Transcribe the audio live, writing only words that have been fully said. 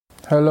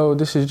Hello,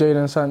 this is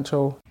Jadon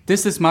Sancho.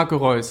 This is Marco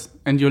Reus,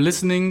 and you're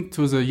listening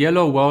to the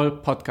Yellow Wall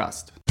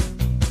podcast.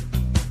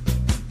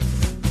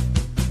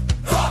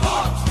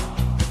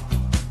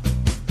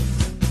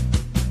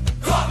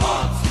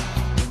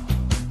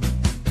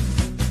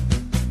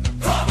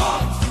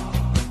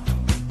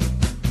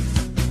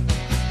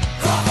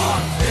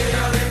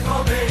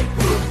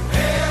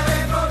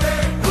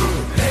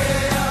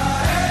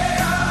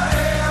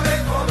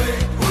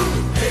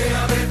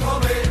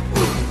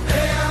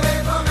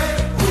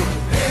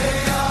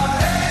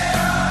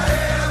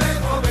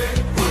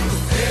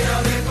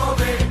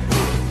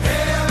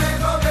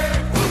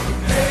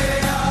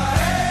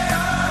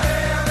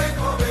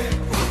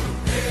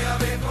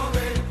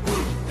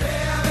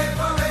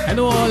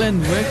 Hello all and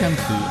welcome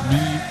to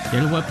the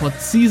Yellow Wall Pod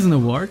Season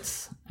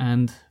Awards,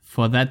 and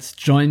for that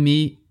join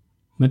me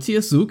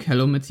Matthias Zug.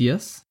 Hello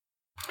Matthias.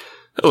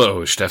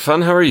 Hello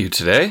Stefan, how are you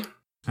today?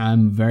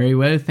 I'm very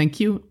well, thank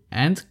you.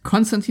 And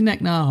Konstantin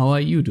Eckner, how are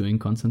you doing,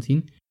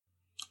 Konstantin?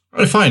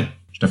 Fine,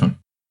 Stefan.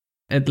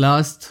 At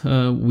last,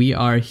 we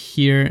are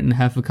here and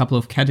have a couple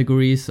of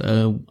categories.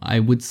 I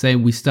would say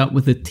we start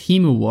with the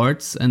team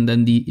awards and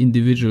then the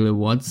individual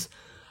awards,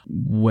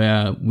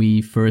 where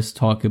we first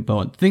talk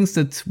about things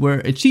that were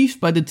achieved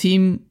by the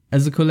team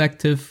as a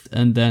collective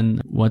and then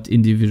what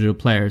individual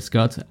players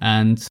got.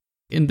 And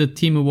in the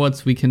team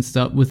awards, we can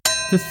start with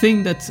the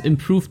thing that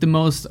improved the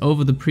most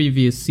over the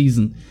previous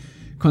season.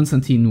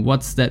 Konstantin,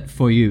 what's that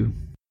for you?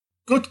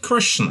 Good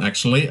question,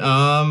 actually.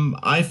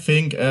 I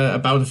think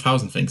about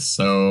 1,000 things.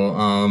 So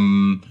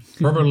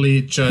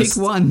probably just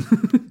pick one.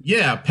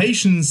 Yeah,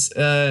 patience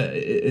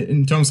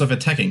in terms of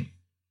attacking.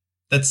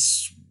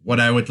 That's what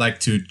I would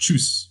like to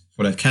choose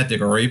for that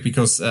category,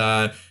 because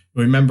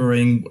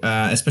remembering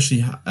especially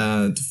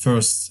the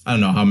first, I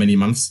don't know how many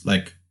months,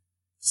 like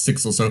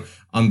 6 or so,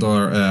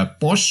 under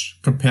Bosch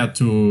compared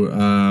to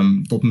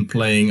Dortmund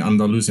playing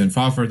under Lucien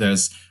Favre,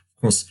 there's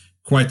of course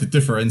quite a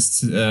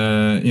difference,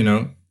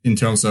 in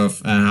terms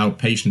of how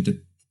patient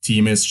the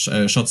team is.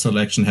 Shot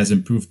selection has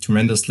improved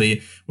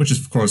tremendously, which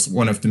is of course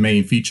one of the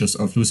main features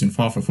of Lucien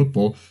Favre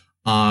football.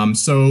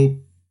 So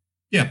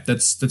yeah,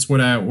 that's what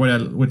I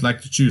would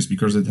like to choose,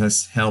 because it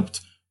has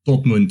helped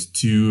Dortmund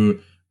to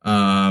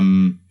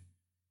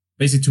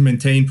basically to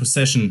maintain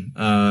possession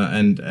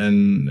and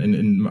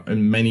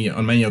on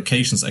many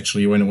occasions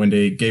actually when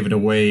they gave it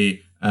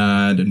away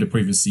in the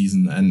previous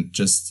season, and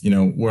just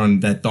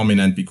weren't that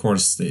dominant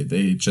because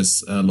they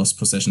just lost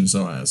possession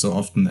so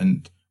often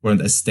and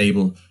weren't as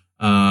stable.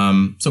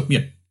 So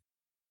yeah.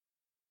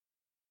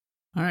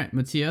 All right,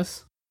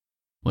 Matthias,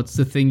 what's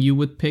the thing you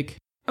would pick?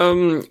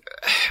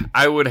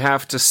 I would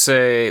have to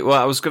say,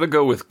 well, I was going to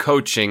go with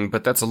coaching,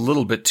 but that's a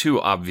little bit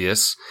too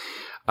obvious.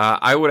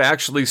 I would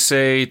actually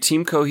say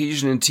team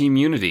cohesion and team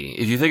unity.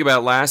 If you think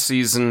about last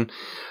season,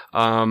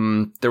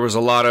 there was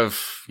a lot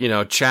of,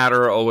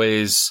 chatter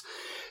always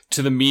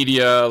to the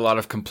media, a lot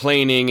of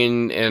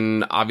complaining,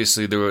 and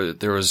obviously there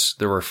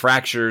were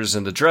fractures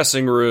in the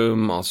dressing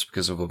room, also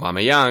because of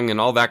Aubameyang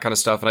and all that kind of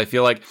stuff. And I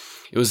feel like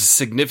it was a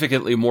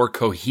significantly more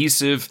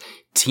cohesive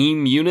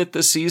team unit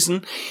this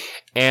season.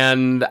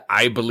 And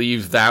I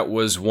believe that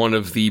was one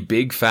of the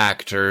big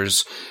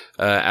factors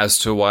as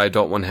to why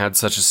Dortmund had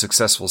such a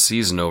successful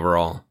season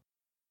overall.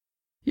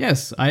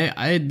 Yes,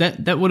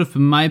 that would have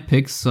been my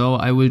pick, so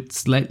I would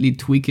slightly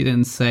tweak it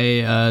and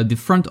say the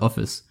front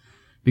office.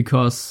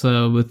 Because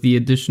with the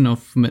addition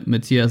of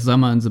Matthias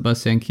Sammer and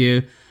Sebastian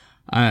Kehl,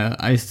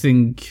 I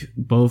think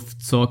both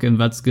Zorc and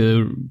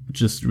Watzke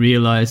just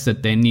realized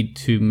that they need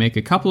to make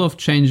a couple of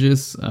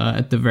changes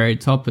at the very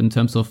top in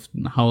terms of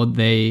how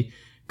they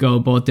go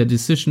about their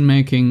decision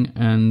making,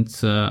 and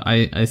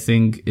I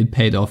think it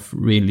paid off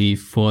really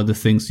for the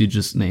things you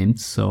just named.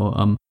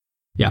 So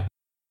yeah,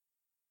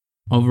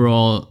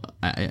 overall,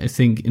 I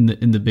think in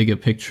the bigger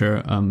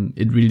picture,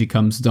 it really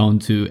comes down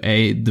to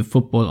the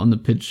football on the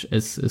pitch,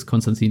 as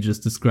Konstantin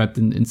just described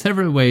in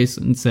several ways,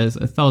 and says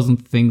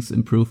 1,000 things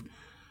improved.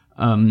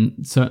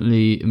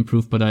 Certainly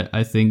improved, but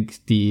I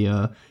think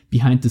the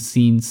behind the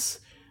scenes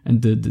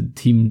and the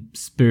team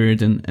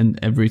spirit and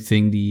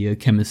everything, the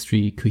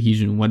chemistry,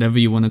 cohesion, whatever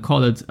you want to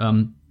call it,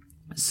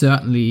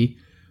 certainly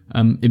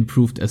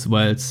improved as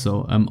well.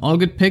 So all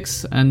good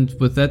picks. And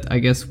with that, I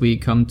guess we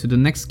come to the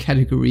next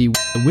category.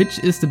 Which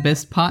is the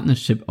best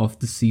partnership of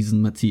the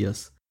season,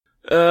 Matthias?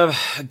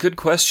 Good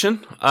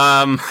question.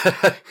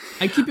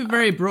 I keep it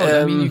very broad.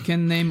 I mean, you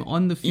can name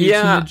on the field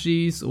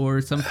synergies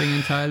or something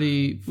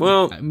entirely.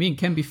 Well, it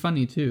can be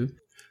funny too.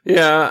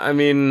 Yeah, I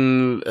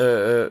mean,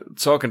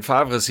 Zorc and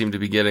Favre seem to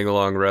be getting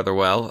along rather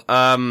well.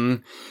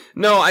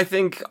 No, I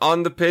think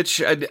on the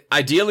pitch,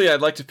 ideally I'd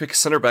like to pick a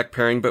center back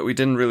pairing, but we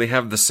didn't really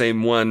have the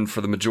same one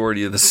for the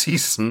majority of the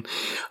season.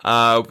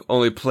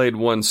 Only played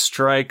one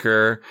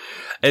striker.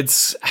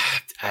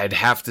 I'd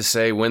have to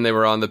say when they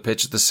were on the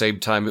pitch at the same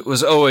time, it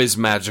was always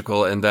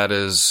magical, and that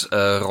is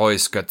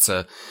Reus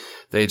Götze.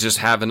 They just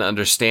have an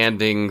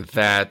understanding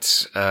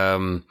that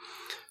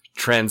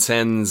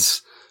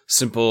transcends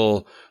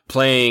simple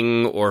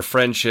playing or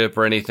friendship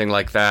or anything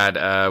like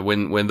that.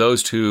 When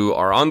those two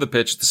are on the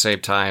pitch at the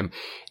same time,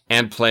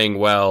 and playing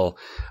well.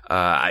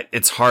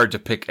 It's hard to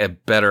pick a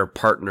better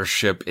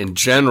partnership in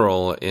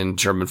general in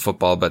German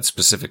football, but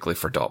specifically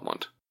for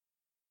Dortmund.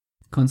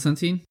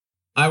 Konstantin?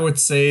 I would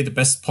say the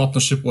best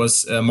partnership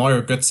was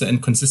Mario Götze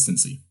and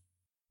consistency.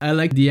 I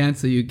like the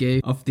answer you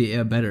gave off the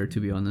air better, to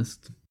be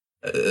honest.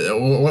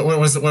 What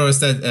was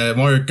that?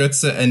 Mario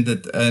Götze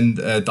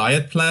and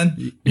diet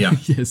plan? Yeah.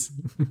 Yes.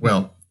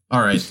 Well,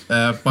 all right.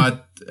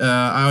 But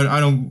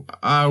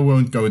I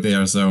won't go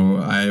there. So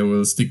I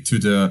will stick to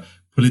the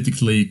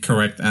politically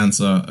correct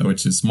answer,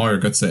 which is Mario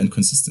Götze and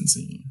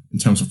consistency in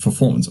terms of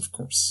performance, of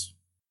course.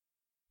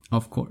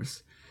 Of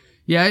course.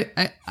 Yeah,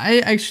 I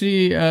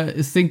actually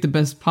think the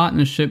best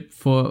partnership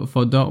for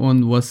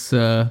Dortmund was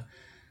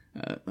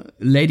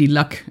Lady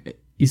Luck,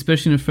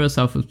 especially in the first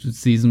half of the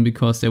season,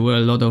 because there were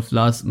a lot of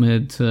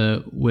last-minute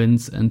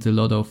wins and a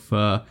lot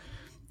of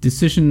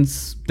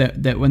decisions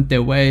that went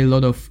their way, a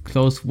lot of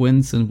close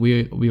wins, and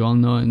we all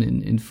know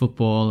in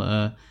football,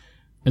 a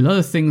lot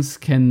of things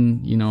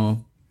can,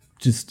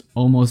 just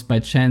almost by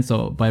chance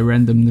or by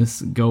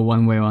randomness go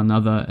one way or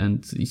another,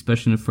 and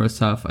especially in the first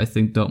half, I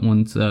think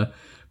Dortmund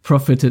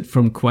profited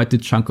from quite a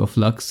chunk of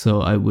luck,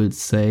 so I would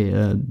say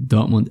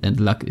Dortmund and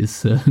Luck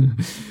is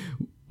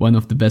one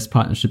of the best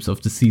partnerships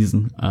of the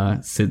season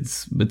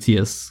since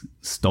Matthias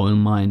stole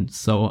mine.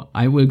 So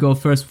I will go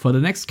first for the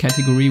next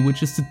category,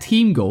 which is the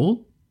team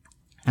goal.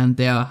 And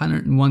there are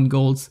 101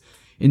 goals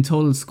in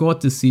total scored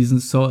this season,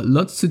 so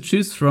lots to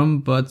choose from,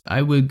 but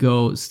I will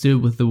go still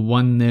with the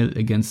 1-0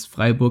 against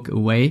Freiburg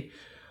away.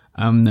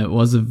 It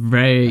was a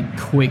very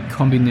quick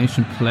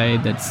combination play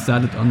that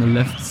started on the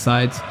left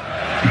side.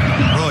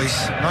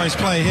 Royce, nice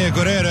play here,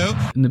 Guerrero.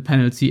 In the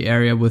penalty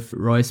area with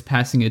Royce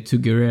passing it to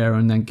Guerrero,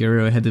 and then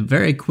Guerrero had a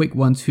very quick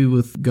 1-2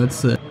 with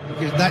Götze.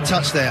 That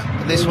touch there,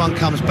 and this one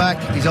comes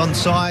back, he's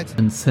onside.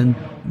 And sent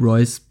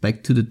Royce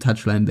back to the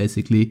touchline,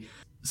 basically.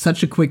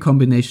 Such a quick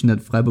combination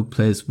that Freiburg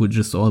players were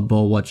just all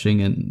ball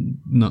watching and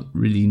not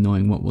really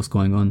knowing what was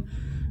going on.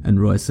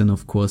 And Royce then,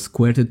 of course,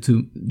 squared it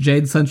to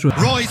Jadon Sancho.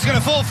 Royce going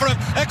to fall for him,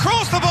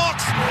 across the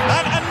box,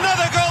 and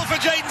another goal for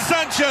Jadon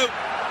Sancho.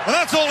 And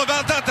that's all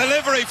about that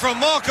delivery from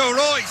Marco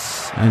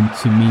Royce. And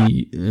to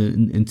me,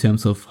 in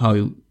terms of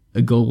how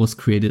a goal was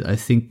created, I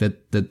think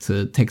that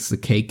takes the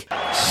cake.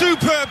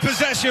 Superb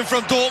possession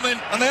from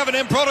Dortmund, and they have an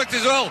end product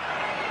as well.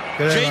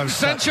 Jadon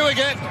Sancho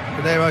again.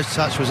 Guerrero's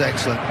touch was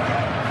excellent.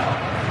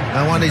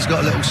 No wonder he's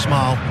got a little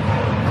smile,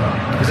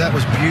 because that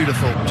was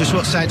beautiful. Just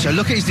what Sancho,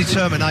 look at his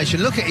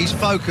determination, look at his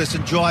focus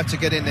and drive to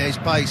get in there, his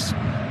pace.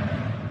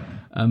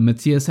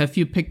 Matthias, have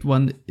you picked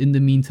one in the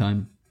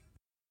meantime?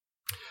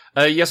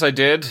 Yes, I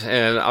did.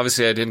 And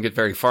obviously I didn't get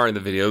very far in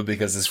the video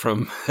because it's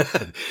from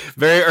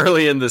very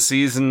early in the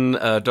season.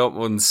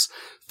 Dortmund's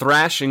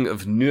thrashing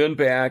of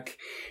Nuremberg.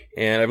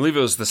 And I believe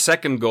it was the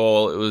second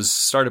goal. It was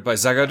started by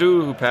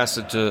Zagadou, who passed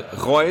it to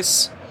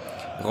Royce.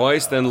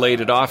 Royce then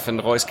laid it off,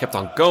 and Royce kept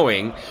on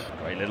going.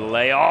 Great little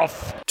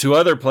layoff. Two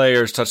other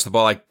players touched the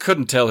ball. I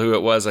couldn't tell who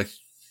it was.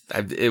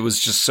 It was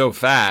just so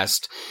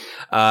fast.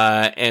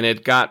 And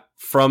it got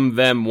from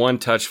them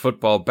one-touch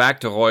football back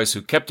to Royce,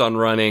 who kept on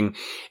running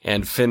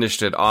and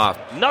finished it off.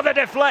 Another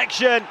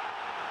deflection,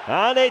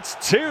 and it's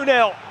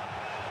 2-0.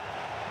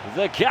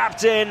 The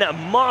captain,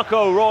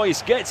 Marco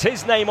Royce, gets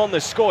his name on the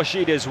score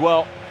sheet as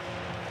well.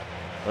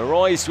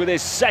 Royce with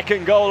his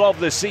second goal of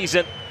the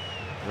season.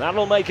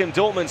 That'll make him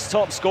Dortmund's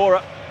top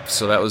scorer.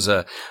 So that was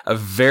a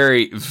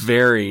very,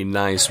 very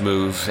nice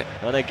move.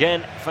 And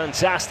again,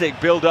 fantastic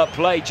build-up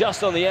play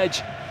just on the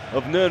edge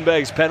of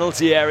Nuremberg's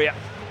penalty area.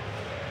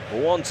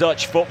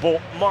 One-touch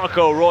football.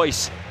 Marco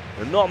Royce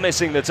not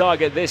missing the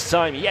target this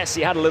time. Yes,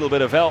 he had a little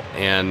bit of help.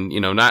 And,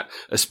 not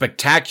a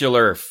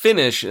spectacular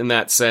finish in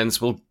that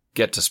sense. We'll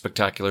get to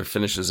spectacular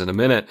finishes in a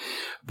minute.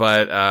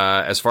 But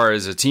as far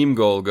as a team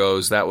goal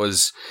goes, that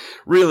was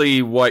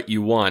really what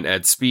you want.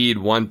 At speed,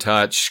 one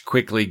touch,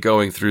 quickly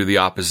going through the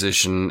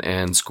opposition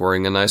and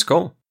scoring a nice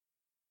goal.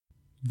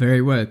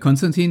 Very well.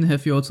 Konstantin,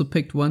 have you also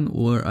picked one,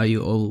 or are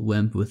you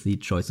overwhelmed with the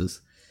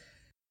choices?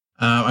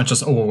 I'm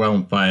just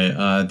overwhelmed by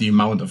the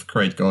amount of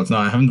great goals. No,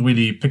 I haven't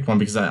really picked one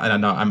because I don't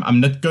know.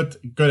 I'm not good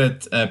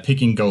at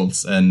picking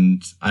goals,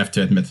 and I have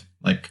to admit,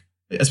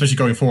 especially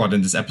going forward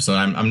in this episode,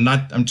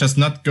 I'm just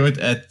not good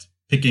at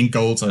picking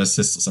goals or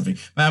assists or something.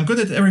 But I'm good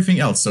at everything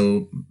else,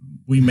 so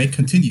we may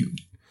continue.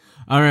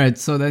 All right,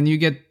 so then you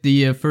get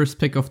the first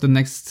pick of the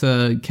next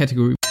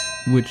category,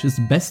 which is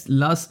best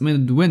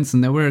last-minute wins,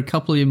 and there were a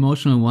couple of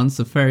emotional ones.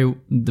 The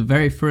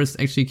very first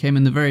actually came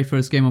in the very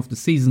first game of the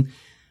season,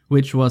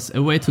 which was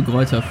away to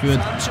Greuther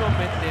Fürth. Sancho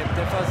mitnimmt,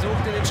 der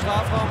versucht in den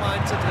Strafraum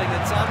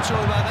einzudringen. Sancho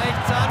über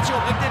rechts, Sancho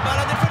bringt den Ball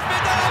an den 5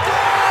 Meter.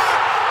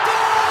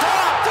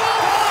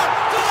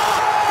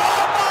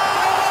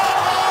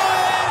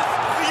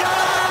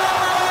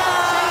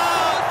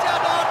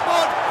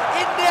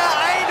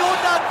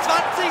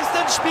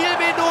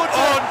 Spielminute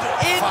und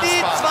in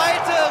die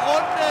zweite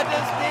Runde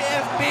des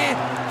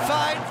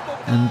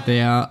DFB-Vereinspokalls. And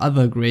there are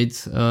other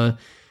great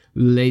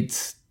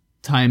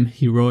late-time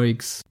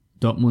heroics.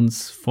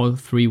 Dortmund's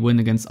 4-3 win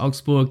against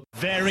Augsburg.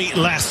 Very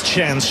last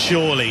chance,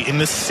 surely, in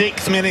the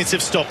 6th minute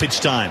of stoppage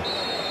time.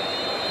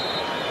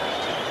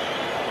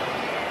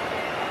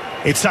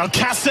 It's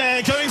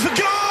Alcácer going for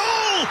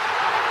goal!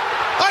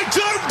 I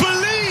don't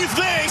believe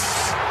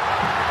this!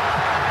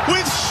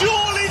 With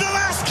surely the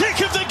last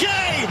kick of the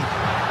game,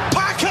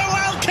 Paco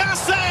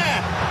Alcácer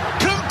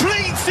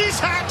completes his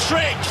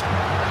hat-trick!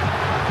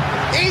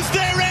 Is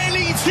there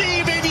any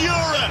team in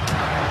Europe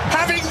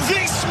having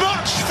this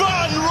much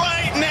fun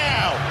right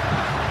now?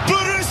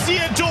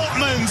 Borussia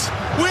Dortmund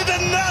with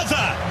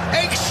another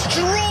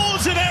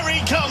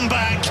extraordinary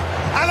comeback,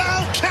 and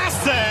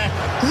Alcácer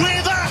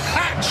with a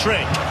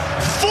hat-trick.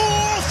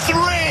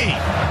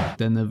 4-3.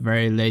 Then a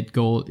very late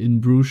goal in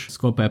Bruges,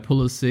 scored by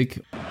Pulisic.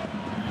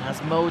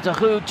 As Mo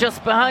Dahoud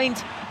just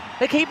behind.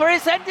 The keeper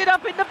has ended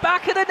up in the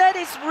back of the net.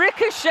 It's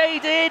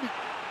ricocheted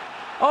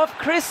off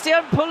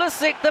Christian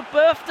Pulisic. The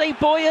birthday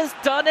boy has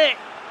done it.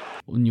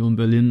 Union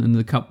Berlin in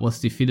the cup was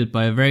defeated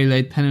by a very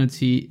late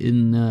penalty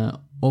in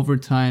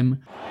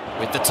overtime.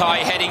 With the tie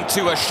heading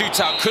to a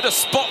shootout, could a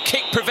spot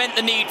kick prevent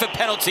the need for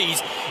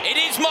penalties? It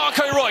is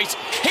Marco Reus.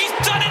 He's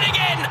done it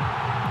again!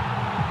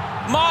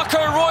 Marco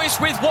Reus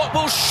with what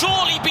will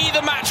surely be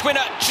the match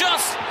winner,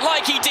 just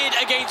like he did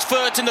against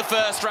Fürth in the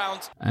first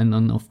round. And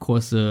then, of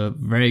course, a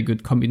very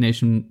good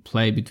combination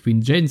play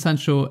between Jadon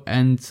Sancho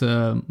and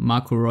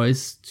Marco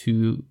Reus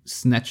to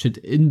snatch it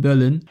in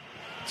Berlin.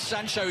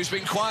 Sancho's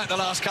been quiet the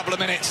last couple of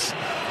minutes.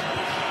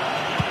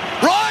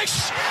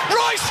 Reus!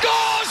 Reus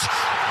scores!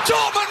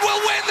 Dortmund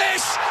will win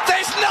this!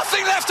 There's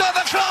nothing left on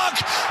the clock!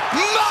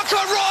 Marco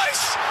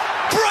Reus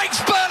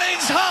breaks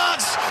Berlin's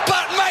hearts,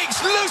 but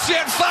makes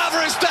Lucien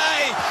Favre's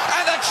day!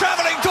 And the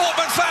travelling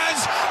Dortmund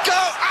fans go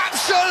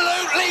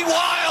absolutely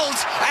wild!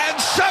 And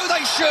so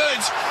they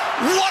should!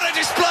 What a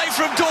display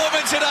from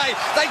Dortmund today!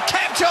 They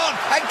kept on,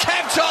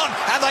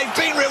 and they've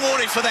been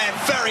rewarded for their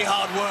very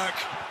hard work.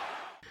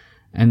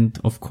 And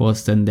of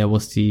course, then there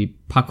was the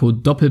Paco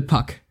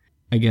Doppelpack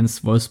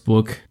against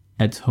Wolfsburg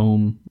at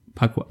home.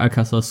 Paco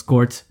Alcácer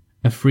scored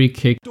a free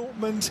kick.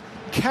 Dortmund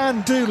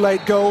can do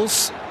late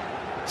goals.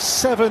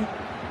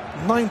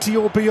 790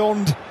 or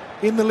beyond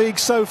in the league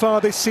so far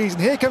this season.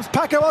 Here comes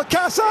Paco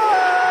Alcácer!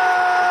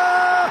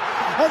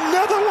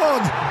 Another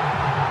one!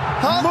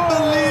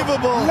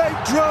 Unbelievable! More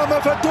late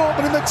drama for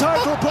Dortmund in the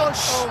title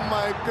push. Oh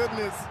my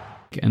goodness.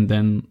 And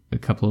then a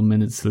couple of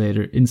minutes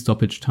later, in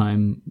stoppage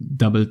time,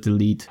 doubled the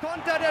lead.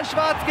 Konter der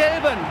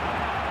Schwarz-Gelben.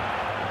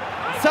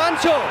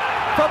 Sancho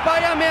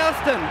vorbei am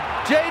ersten.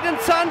 Jadon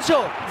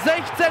Sancho,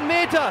 16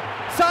 Meter.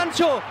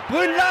 Sancho,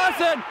 Brünn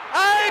Larsen.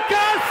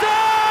 Alcácer!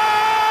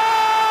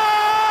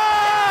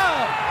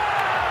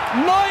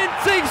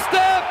 90.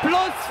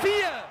 plus 4.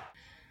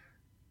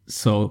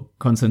 So,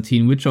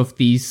 Konstantin, which of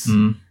these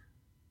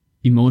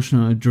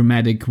emotional,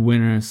 dramatic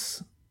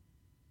winners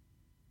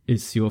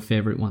is your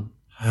favorite one?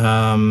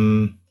 I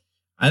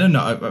don't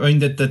know. I mean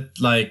that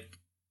like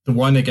the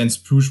one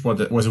against Bruges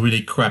was a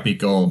really crappy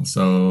goal.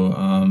 So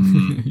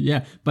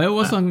yeah, but it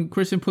was on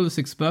Christian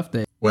Pulisic's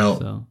birthday.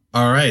 Well, so.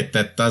 All right,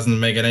 that doesn't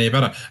make it any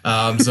better.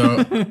 I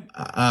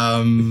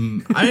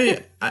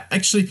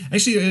actually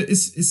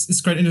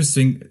it's quite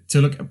interesting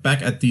to look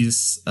back at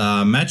these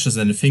matches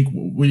and think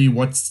really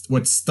what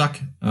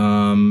stuck.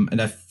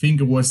 And I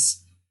think it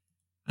was,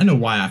 I don't know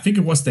why. I think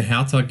it was the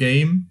Hertha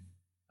game.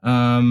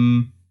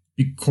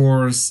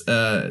 Because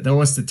there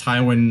was the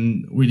time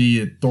when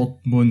really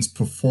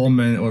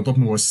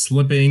Dortmund was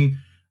slipping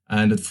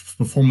and the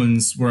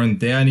performance weren't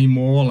there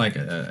anymore, like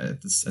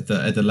at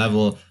the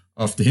level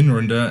of the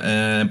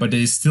Hinrunde, but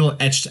they still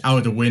edged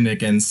out a win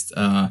against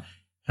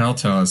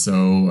Hertha.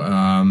 So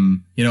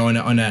on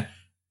a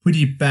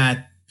pretty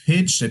bad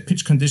pitch, the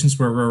pitch conditions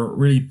were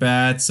really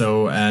bad.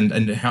 So and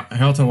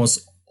Hertha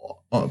was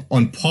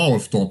on par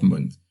with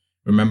Dortmund,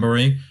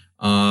 remembering.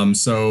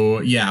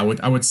 So yeah,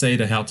 I would say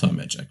the Hertha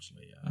match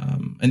actually.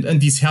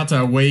 And these Hertha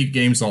away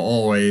games are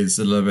always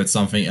a little bit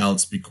something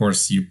else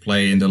because you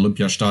play in the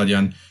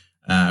Olympiastadion,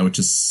 which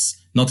is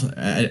not,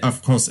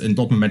 of course, in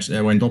Dortmund match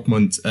when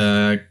Dortmund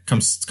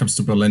comes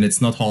to Berlin,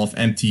 it's not half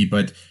empty,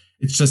 but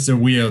it's just a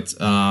weird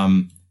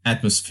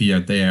atmosphere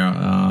there.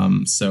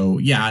 So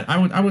yeah,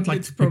 I would like.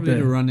 It's to probably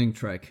the running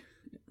track.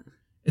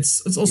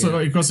 It's also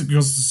because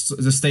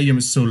the stadium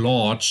is so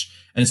large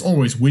and it's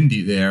always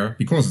windy there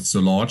because it's so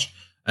large.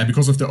 And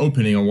because of the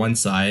opening on one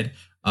side,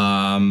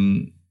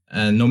 and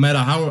no matter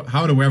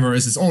how the weather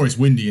is, it's always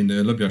windy in the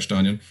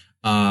Olympiastadion.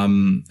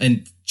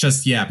 And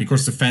just,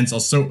 because the fans are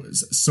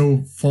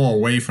so far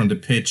away from the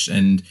pitch,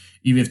 and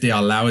even if they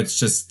allow it, it's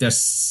just, there's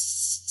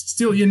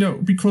still,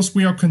 because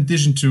we are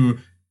conditioned to,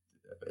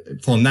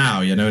 for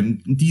now,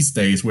 in these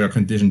days, we are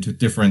conditioned to a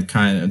different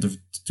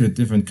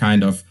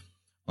kind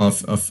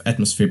of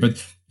atmosphere.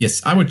 But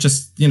yes, I would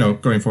just,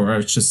 going forward, I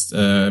would just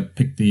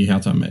pick the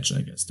Hertha match,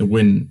 I guess, the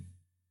win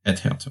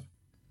at Hertha.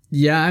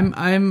 Yeah,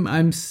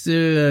 I'm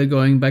still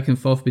going back and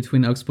forth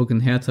between Augsburg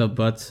and Hertha,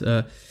 but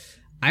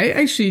I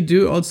actually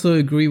do also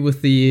agree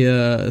with the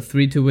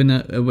 3-2 win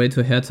away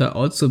to Hertha,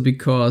 also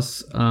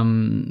because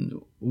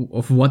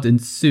of what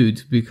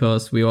ensued,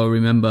 because we all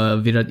remember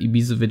Vedat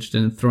Ibisevic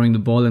then throwing the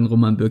ball in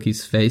Roman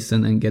Bürki's face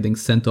and then getting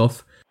sent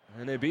off.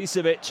 And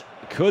Ibisevic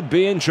could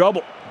be in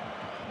trouble.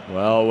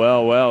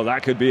 Well,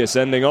 that could be a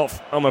sending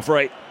off, I'm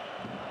afraid.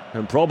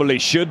 and probably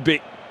should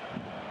be.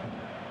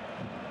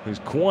 Who's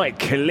quite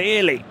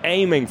clearly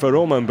aiming for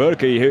Roman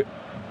Bürki, who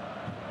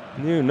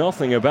knew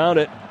nothing about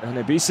it. And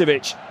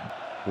Ibisevic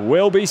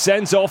will be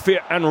sent off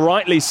here, and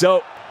rightly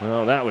so.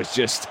 Well, that was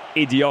just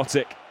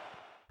idiotic.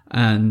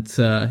 And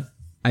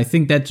I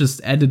think that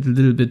just added a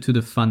little bit to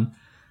the fun.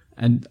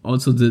 And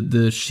also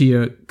the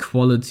sheer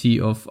quality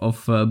of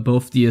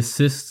both the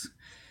assists.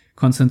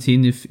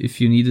 Konstantin, if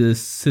you need an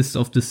assist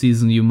of the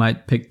season, you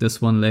might pick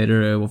this one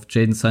later with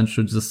Jadon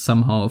Sancho just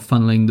somehow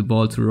funneling the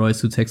ball to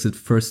Reus, who takes it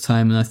first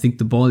time. And I think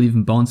the ball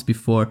even bounced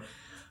before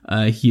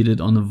he hit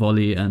it on a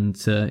volley. And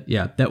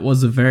that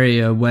was a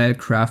very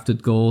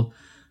well-crafted goal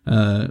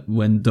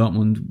when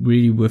Dortmund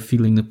really were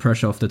feeling the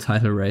pressure of the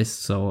title race.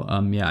 So,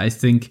 I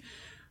think,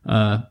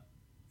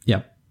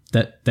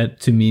 that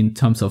to me in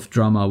terms of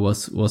drama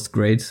was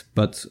great.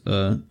 But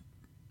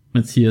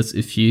Matthias,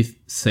 if you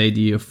say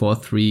the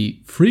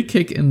 4-3 free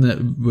kick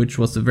which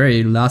was the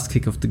very last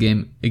kick of the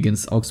game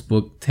against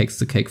Augsburg, takes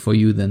the cake for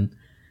you, then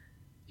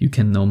you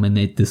can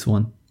nominate this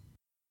one.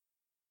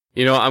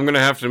 You know, I'm going to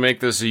have to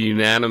make this a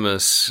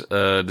unanimous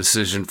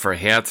decision for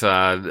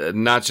Hertha,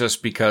 not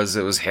just because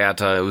it was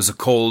Hertha, it was a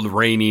cold,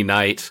 rainy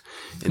night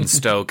in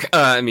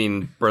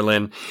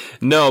Berlin.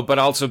 No, but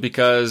also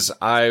because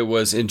I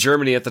was in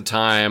Germany at the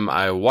time.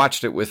 I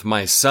watched it with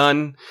my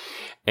son,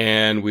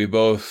 and we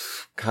both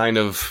kind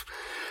of,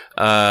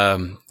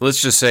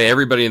 let's just say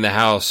everybody in the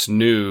house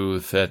knew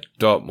that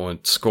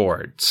Dortmund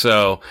scored.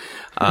 So,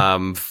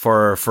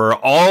 for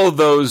all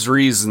those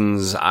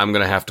reasons, I'm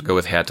going to have to go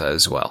with Hertha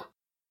as well.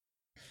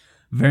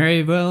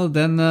 Very well,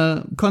 then,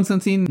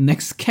 Konstantin,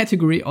 next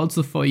category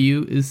also for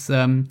you is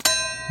the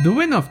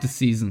win of the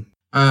season.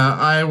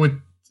 I would,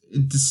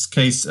 in this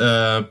case,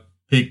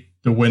 pick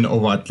the win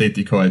over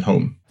Atletico at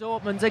home.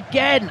 Dortmund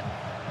again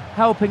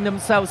helping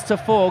themselves to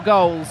 4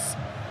 goals.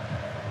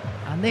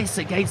 And this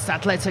against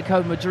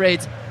Atletico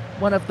Madrid,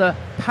 one of the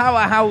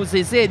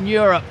powerhouses in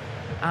Europe.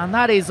 And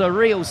that is a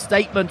real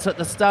statement at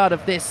the start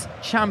of this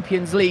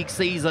Champions League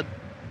season.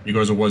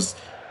 Because it was,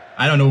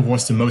 I don't know if it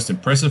was the most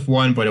impressive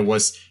one, but it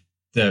was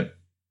the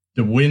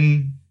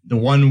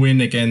one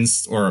win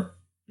against, or,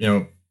 you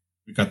know,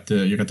 you got the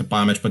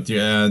Bayern match, but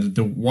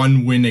the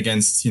one win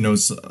against, you know,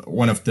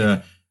 one of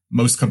the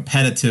most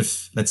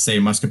competitive, let's say,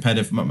 most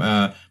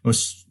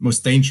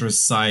dangerous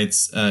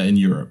sides in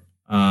Europe.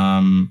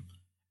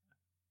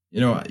 You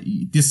know,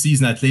 this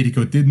season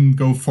Atletico didn't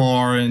go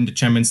far in the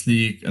Champions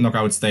League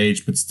knockout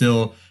stage, but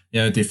still,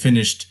 you know, they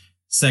finished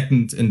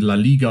second in La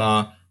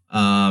Liga.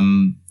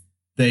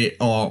 They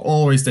are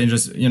always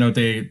dangerous. You know,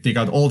 they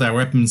got all their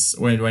weapons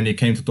when they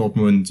came to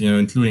Dortmund, you know,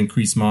 including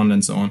Griezmann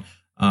and so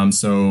on.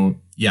 So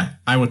yeah,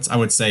 I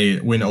would say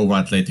win over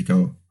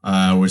Atletico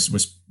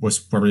was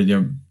probably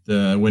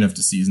the win of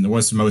the season. It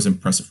was the most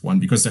impressive one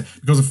because of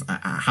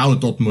how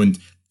Dortmund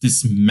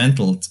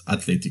dismantled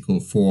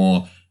Atletico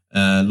for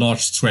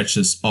large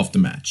stretches of the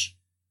match.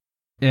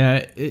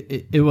 Yeah,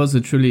 it was a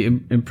truly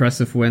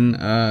impressive win.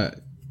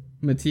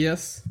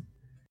 Matthias?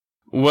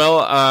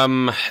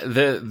 Well,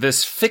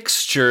 this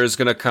fixture is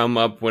going to come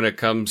up when it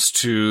comes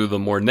to the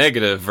more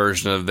negative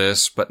version of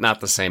this, but not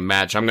the same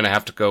match. I'm going to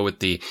have to go with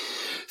the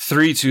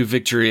 3-2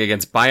 victory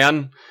against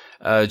Bayern,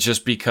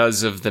 just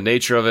because of the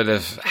nature of it,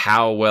 of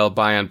how well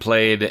Bayern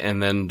played,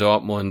 and then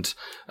Dortmund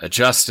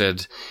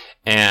adjusted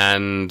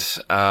and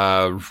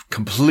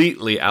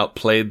completely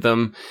outplayed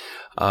them.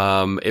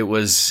 It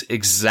was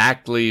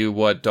exactly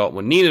what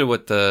Dortmund needed,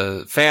 what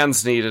the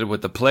fans needed,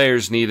 what the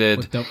players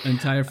needed. What the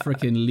entire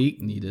freaking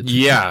league needed.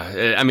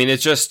 Yeah. I mean,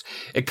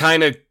 it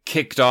kind of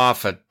kicked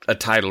off a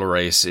title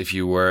race, if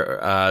you were,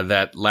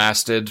 that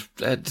lasted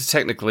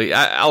technically,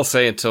 I'll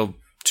say until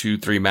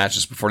 2-3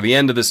 matches before the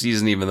end of the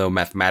season, even though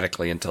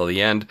mathematically until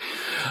the end.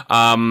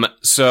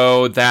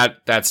 So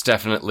that's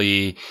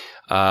definitely,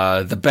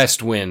 the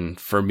best win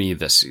for me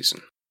this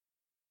season.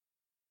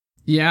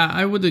 Yeah,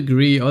 I would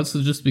agree.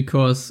 Also, just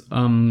because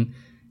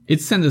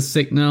it sent a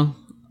signal,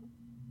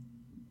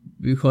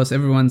 because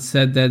everyone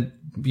said that,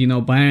 you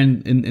know,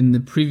 Bayern in the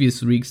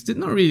previous weeks did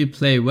not really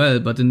play well,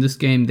 but in this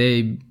game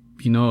they,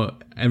 you know,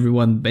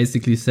 everyone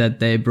basically said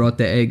they brought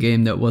their A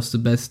game. That was the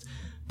best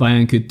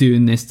Bayern could do,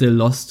 and they still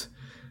lost.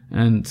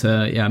 And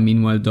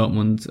meanwhile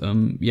Dortmund,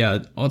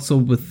 also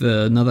with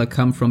another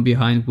come from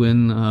behind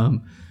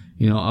win.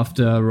 You know,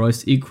 after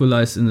Reus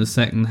equalized in the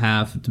second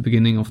half, at the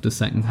beginning of the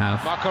second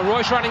half. Marco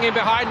Reus running in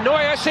behind.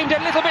 Neuer seemed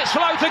a little bit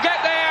slow to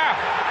get there.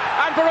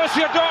 And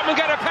Borussia Dortmund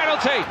get a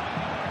penalty.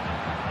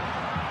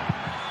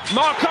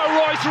 Marco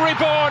Reus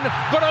reborn.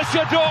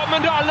 Borussia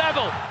Dortmund are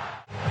level.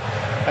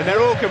 And they're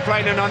all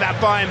complaining on that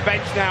Bayern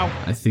bench now.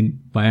 I think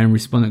Bayern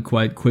responded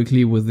quite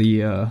quickly with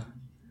the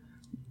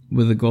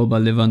goal by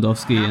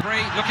Lewandowski.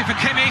 Looking for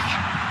Kimmich.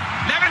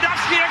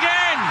 Lewandowski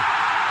again.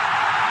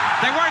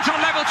 They weren't on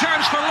level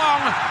terms for long.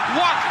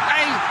 What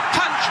a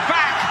punch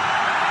back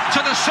to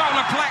the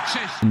solar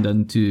plexus. And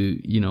then to,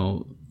 you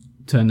know,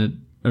 turn it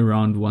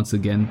around once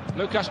again.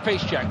 Lukas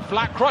Piszczek,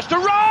 flat cross to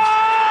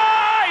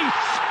right!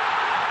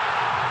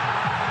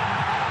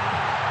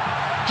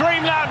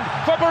 Dreamland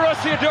for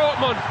Borussia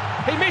Dortmund.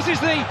 He misses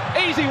the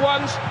easy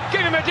ones,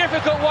 give him a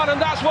difficult one, and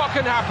that's what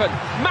can happen.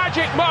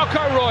 Magic Marco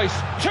Reus,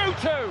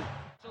 2-2.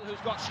 Who's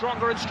got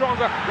stronger and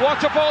stronger.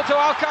 What a ball to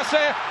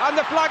Alcacer, and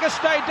the flag has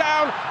stayed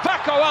down.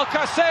 Paco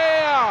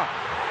Alcacer.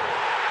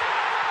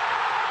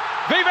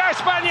 Viva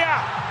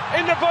España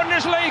in the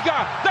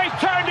Bundesliga. They've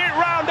turned it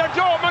round, and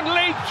Dortmund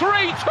lead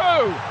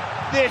 3-2.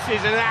 This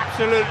is an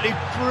absolutely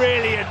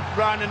brilliant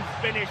run and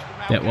finish.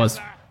 That was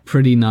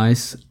pretty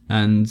nice,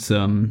 and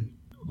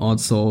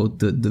also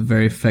the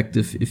very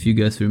effective. If you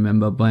guys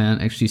remember,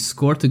 Bayern actually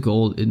scored the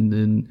goal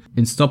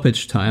in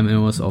stoppage time and it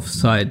was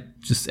offside,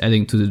 just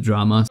adding to the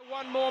drama.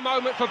 One more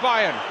moment for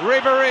Bayern.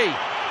 Ribéry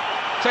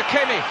to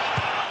Kimmich.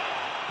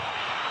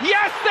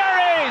 Yes,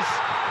 there is.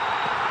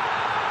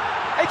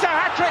 It's a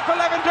hat trick for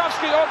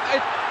Lewandowski.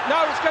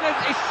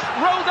 It's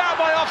ruled out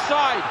by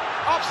offside.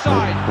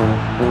 Offside.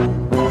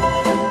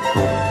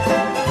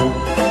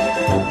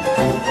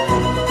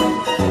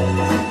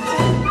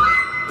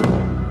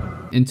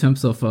 In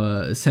terms of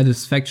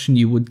satisfaction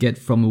you would get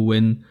from a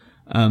win,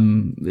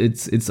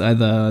 it's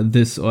either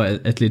this or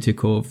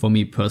Atletico for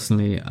me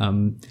personally.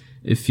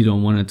 If you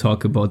don't want to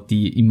talk about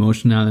the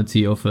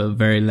emotionality of a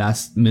very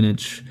last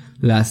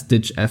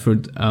ditch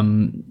effort,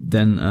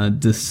 then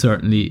this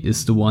certainly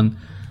is the one.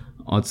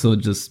 Also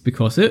just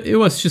because it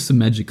was just a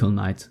magical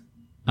night.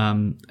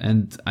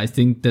 And I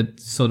think that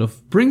sort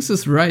of brings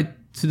us right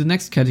to the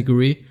next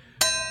category.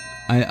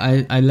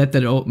 I let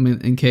that open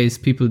in case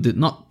people did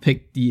not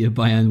pick the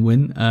Bayern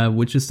win,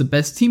 which is the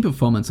best team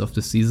performance of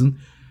the season.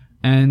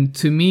 And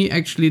to me,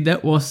 actually,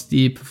 that was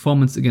the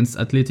performance against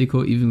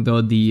Atletico, even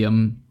though the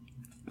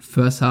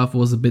first half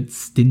was a bit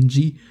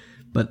stingy.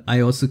 But I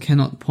also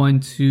cannot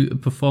point to a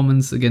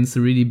performance against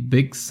a really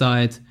big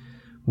side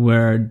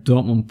where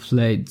Dortmund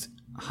played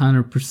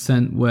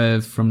 100% well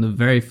from the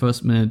very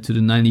first minute to the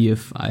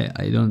 90th.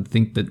 I don't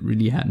think that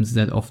really happens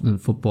that often in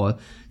football.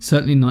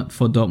 Certainly not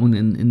for Dortmund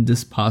in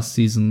this past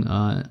season.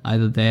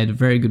 Either they had a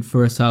very good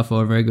first half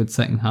or a very good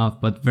second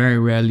half, but very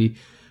rarely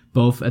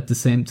both at the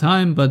same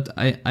time. But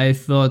I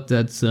thought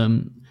that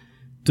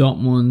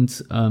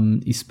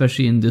Dortmund,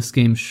 especially in this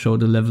game,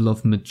 showed a level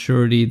of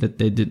maturity that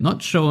they did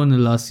not show in the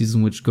last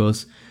season, which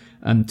goes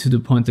to the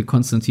point that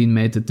Konstantin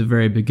made at the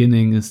very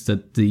beginning, is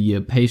that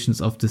the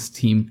patience of this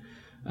team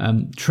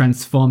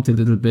transformed a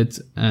little bit,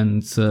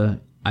 and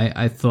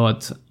I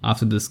thought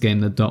after this game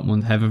that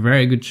Dortmund have a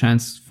very good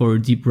chance for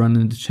a deep run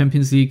in the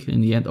Champions League.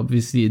 In the end,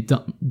 obviously, it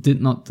did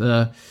not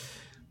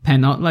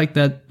pan out like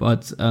that,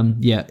 but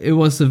it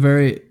was a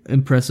very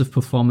impressive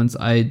performance.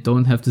 I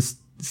don't have the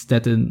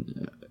stat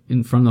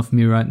in front of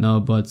me right now,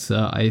 but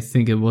I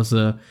think it was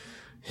a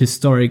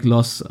historic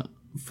loss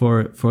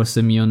for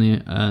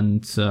Simeone,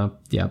 and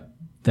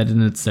that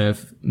in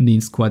itself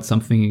means quite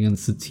something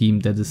against a team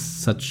that is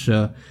such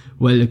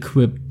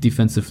well-equipped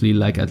defensively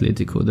like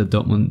Atletico, that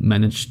Dortmund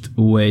managed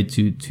a way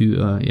to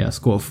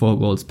score 4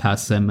 goals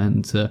past them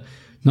and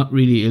not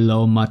really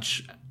allow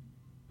much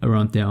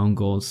around their own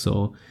goals.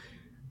 So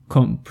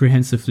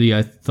comprehensively,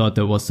 I thought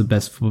that was the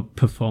best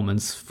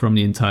performance from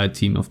the entire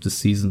team of the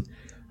season.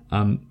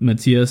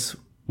 Matthias,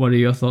 what are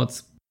your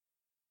thoughts?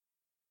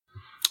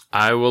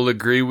 I will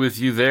agree with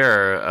you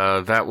there.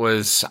 I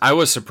was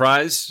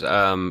surprised.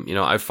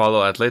 I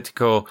follow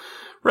Atletico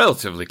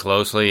relatively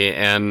closely,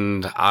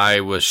 and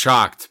I was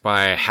shocked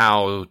by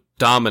how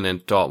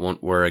dominant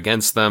Dortmund were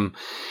against them.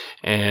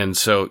 And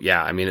so,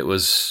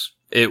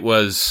 it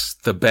was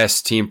the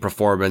best team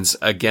performance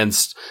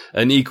against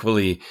an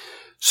equally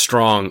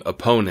strong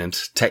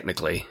opponent,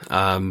 technically.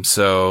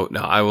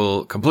 I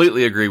will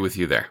completely agree with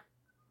you there.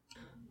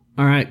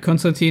 All right,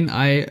 Konstantin,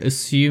 I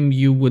assume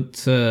you would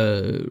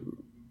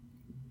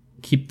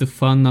keep the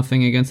fun,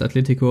 nothing against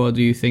Atletico, or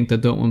do you think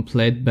that Dortmund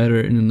played better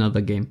in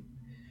another game?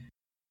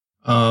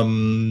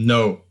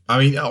 No. I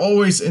mean,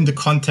 always in the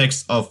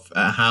context of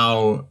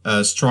how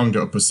strong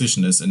the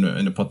opposition is in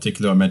a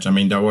particular match. I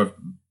mean, there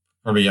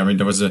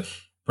was a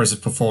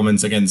impressive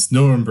performance against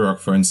Nuremberg,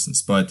 for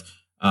instance, but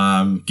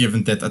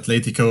given that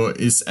Atletico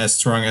is as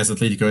strong as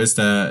Atletico is,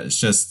 it's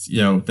just,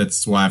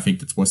 that's why I think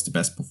that was the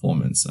best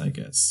performance, I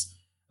guess.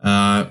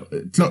 A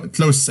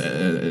close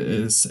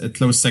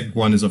second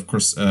one is, of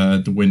course,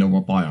 the win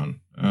over Bayern.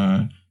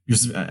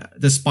 Because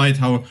despite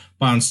how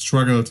Bayern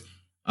struggled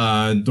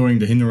during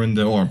the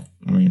Hinrunde,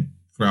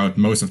 throughout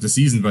most of the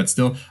season, but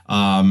still,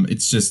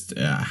 it's just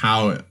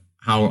how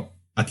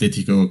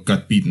Atletico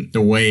got beaten.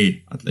 The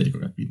way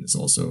Atletico got beaten is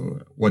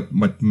also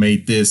what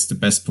made this the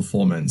best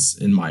performance,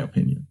 in my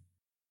opinion.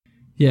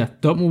 Yeah,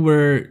 Dortmund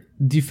were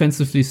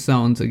defensively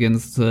sound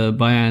against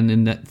Bayern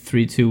in that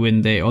 3-2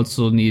 win. They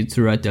also needed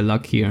to ride their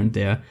luck here and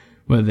there,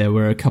 where there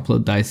were a couple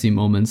of dicey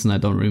moments, and I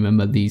don't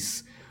remember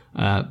these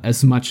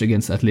as much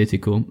against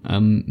Atletico.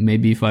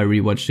 Maybe if I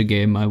rewatch the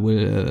game, I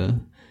will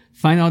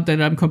find out that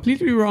I'm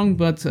completely wrong,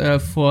 but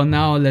for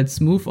now,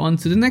 let's move on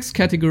to the next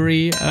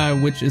category,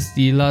 which is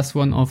the last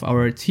one of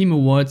our team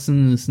awards,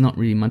 and it's not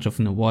really much of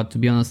an award, to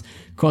be honest,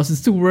 because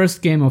it's the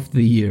worst game of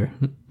the year.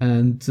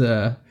 And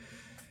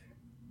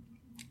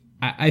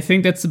I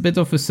think that's a bit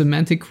of a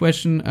semantic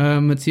question,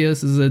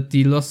 Matthias. Is it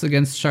the loss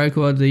against Schalke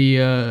or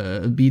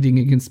the beating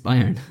against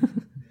Bayern?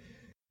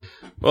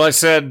 Well, I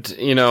said,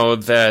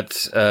 that,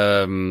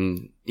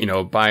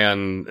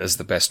 Bayern is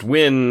the best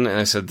win. And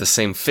I said the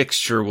same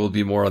fixture will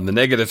be more on the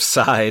negative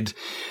side.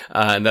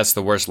 And that's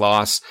the worst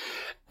loss.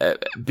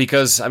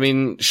 Because,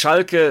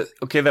 Schalke,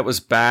 okay, that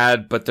was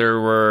bad, but there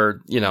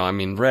were,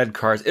 red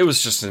cards. It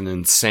was just an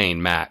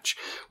insane match.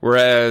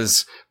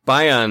 Whereas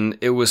Bayern,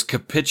 it was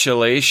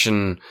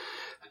capitulation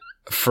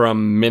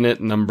from minute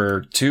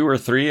number 2 or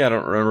 3. I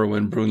don't remember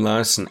when Brun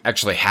Larsen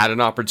actually had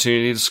an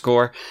opportunity to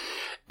score.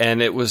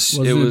 And it was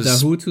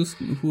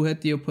Dahoud who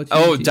had the opportunity?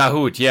 Oh,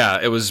 Dahoud, yeah.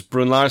 It was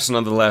Brun Larsen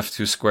on the left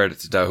who squared it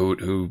to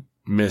Dahoud, who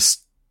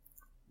missed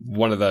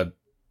one of that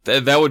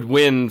would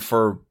win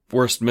for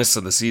worst miss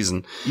of the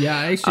season. Yeah,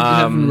 I actually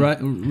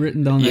haven't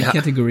written down that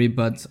category,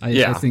 but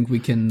I think we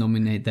can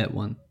nominate that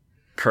one.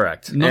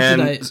 Correct. Not that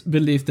I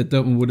believe that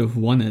Dortmund would have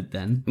won it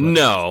then.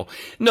 But.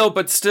 No,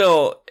 but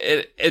still,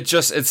 it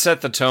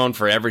set the tone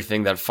for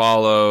everything that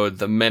followed,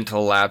 the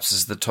mental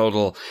lapses, the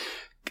total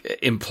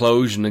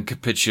implosion and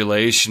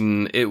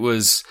capitulation. It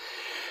was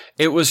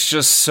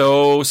just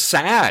so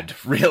sad,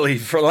 really,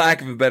 for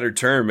lack of a better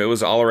term. It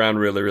was all around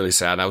really, really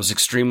sad. I was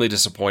extremely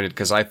disappointed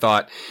because I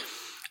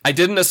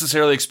didn't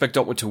necessarily expect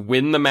Dortmund to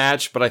win the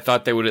match, but I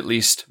thought they would at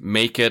least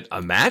make it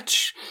a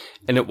match,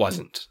 and it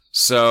wasn't.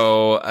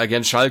 So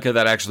against Schalke,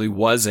 that actually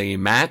was a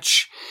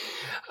match.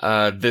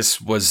 This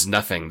was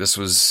nothing. This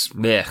was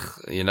meh.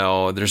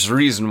 There's a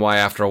reason why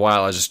after a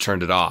while I just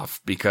turned it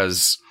off,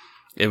 because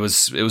it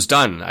was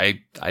done. I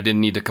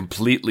didn't need to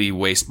completely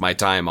waste my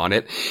time on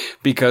it,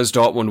 because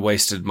Dortmund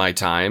wasted my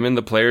time, and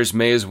the players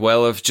may as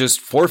well have just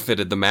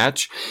forfeited the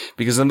match,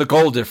 because then the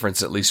goal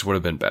difference at least would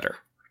have been better.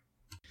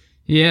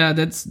 Yeah,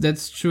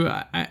 that's true.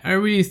 I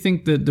really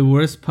think that the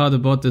worst part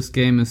about this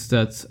game is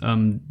that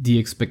the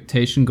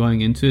expectation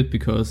going into it,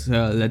 because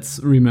let's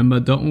remember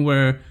Dortmund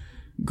were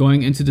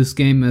going into this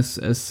game as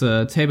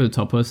table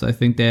toppers. I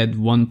think they had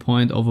 1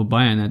 point over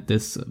Bayern at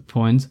this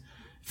point,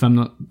 if I'm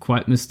not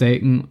quite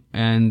mistaken,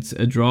 and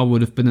a draw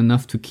would have been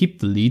enough to keep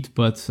the lead.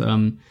 But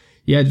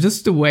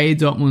just the way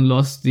Dortmund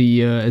lost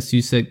the, as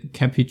you said,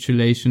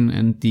 capitulation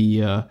and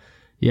the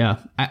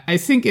I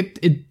think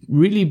it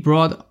really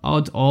brought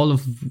out all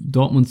of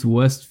Dortmund's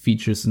worst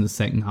features in the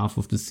second half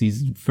of the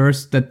season.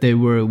 First, that they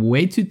were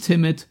way too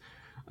timid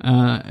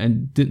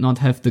and did not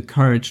have the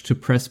courage to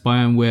press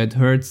Bayern where it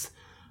hurts.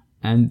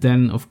 And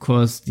then, of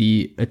course,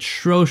 the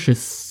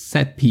atrocious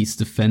set-piece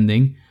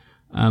defending,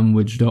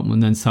 which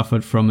Dortmund then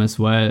suffered from as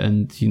well.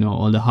 And,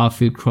 all the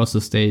half-field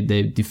crosses, they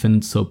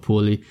defended so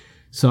poorly.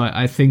 So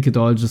I think it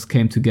all just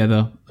came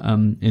together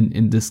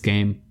in this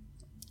game,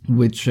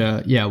 which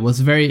was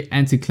very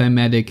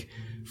anticlimactic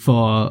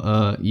for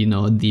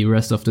the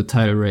rest of the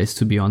title race,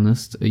 to be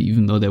honest,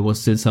 even though there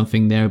was still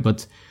something there.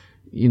 But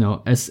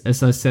as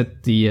I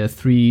said, the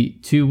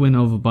 3-2 win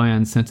over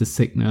Bayern sent a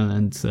signal,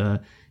 and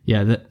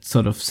that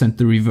sort of sent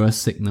the reverse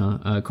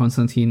signal.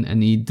 Konstantin,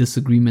 any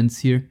disagreements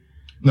here?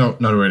 No,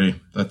 not really.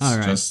 That's all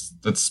right.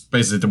 That's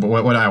basically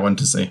what I want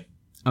to say.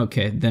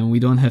 Okay, then we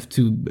don't have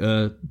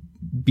to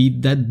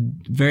beat that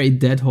very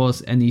dead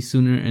horse any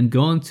sooner and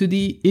go on to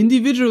the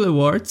individual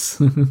awards.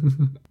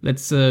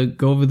 Let's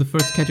go over the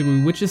first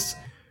category, which is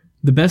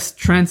the best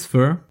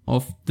transfer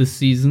of the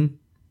season.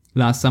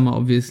 Last summer,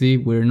 obviously,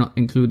 we're not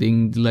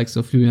including the likes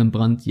of Julian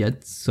Brandt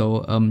yet.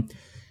 So,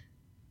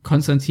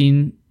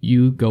 Konstantin,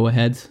 you go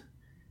ahead.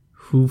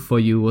 Who for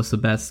you was the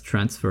best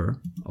transfer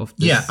of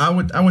this? Yeah,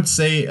 I would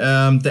say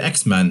the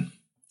X-Man,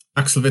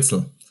 Axel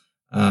Witsel,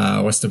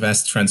 was the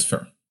best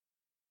transfer.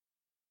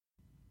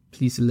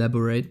 Please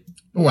elaborate.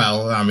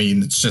 Well,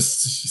 it's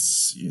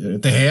just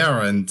the hair,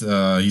 and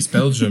he's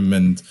Belgium,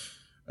 and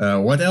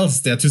what else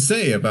is there to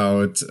say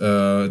about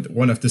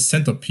one of the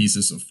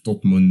centerpieces of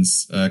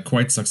Dortmund's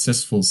quite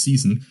successful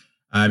season?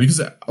 Because,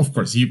 of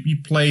course, he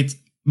played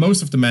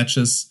most of the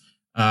matches.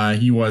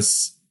 He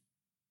was,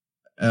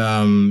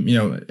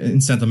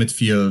 in center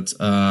midfield,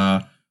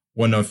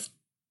 one of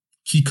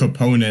key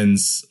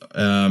components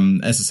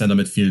as a center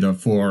midfielder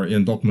for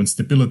Dortmund's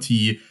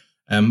stability.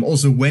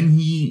 Also, when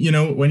he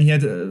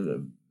had a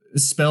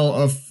spell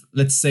of,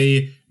 let's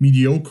say,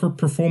 mediocre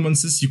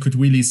performances, you could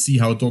really see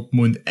how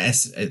Dortmund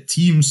as a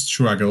team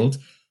struggled,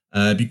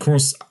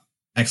 because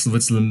Axel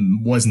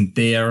Witsel wasn't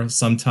there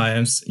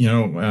sometimes,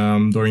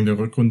 during the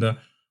Rückrunde,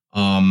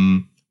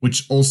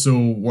 which also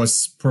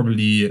was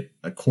probably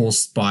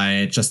caused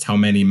by just how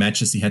many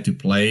matches he had to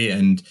play,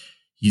 and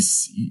he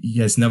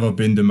has never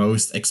been the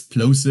most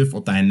explosive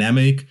or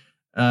dynamic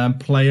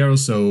player.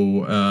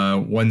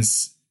 So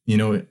once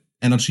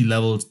energy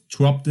levels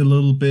dropped a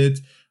little bit,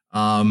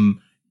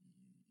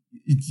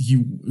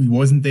 he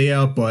wasn't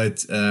there,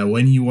 but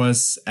when he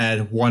was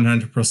at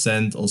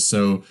 100% or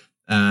so,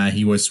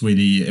 he was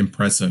really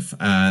impressive.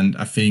 And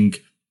I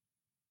think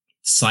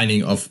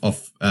signing of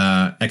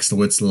Axel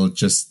Witsel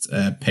just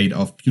paid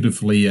off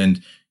beautifully,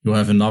 and you'll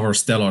have another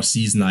stellar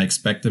season. I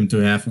expect him to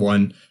have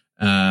one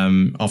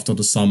after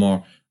the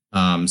summer.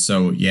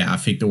 So yeah, I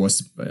think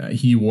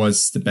he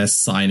was the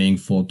best signing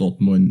for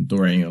Dortmund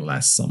during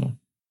last summer.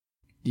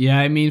 Yeah,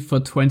 I mean, for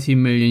 20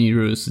 million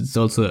euros, it's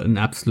also an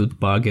absolute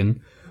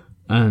bargain.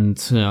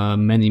 And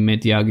many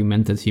made the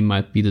argument that he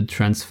might be the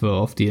transfer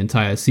of the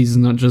entire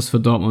season, not just for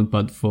Dortmund,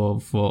 but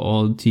for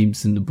all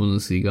teams in the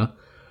Bundesliga.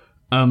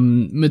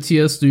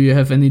 Matthias, do you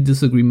have any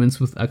disagreements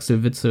with Axel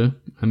Witsel?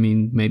 I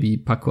mean, maybe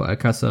Paco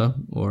Alcácer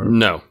or...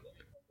 No.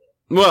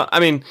 Well,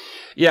 I mean,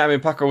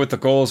 Paco with the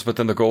goals, but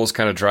then the goals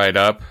kind of dried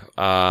up.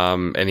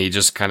 And he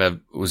just kind of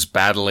was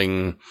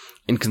battling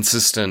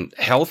inconsistent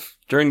health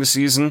during the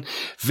season.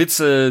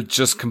 Witsel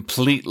just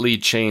completely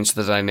changed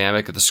the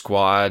dynamic of the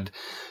squad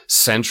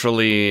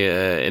centrally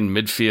in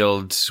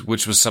midfield,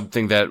 which was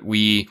something that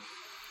we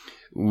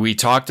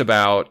talked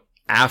about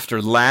after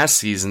last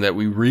season, that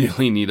we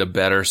really need a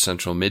better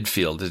central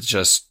midfield. It's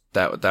just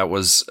that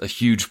was a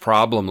huge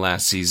problem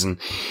last season,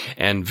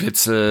 and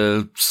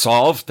Witsel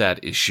solved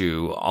that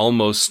issue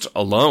almost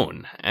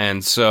alone.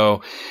 And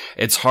so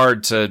it's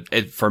hard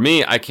for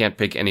me, I can't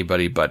pick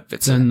anybody but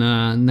Witsel.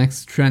 Then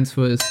next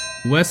transfer is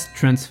worst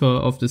transfer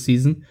of the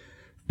season.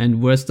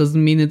 And worst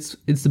doesn't mean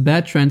it's a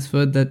bad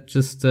transfer. That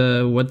just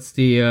what's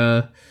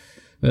the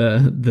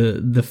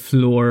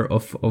floor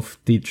of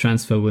the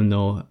transfer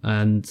window.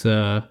 And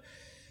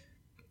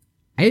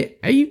I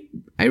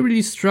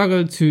really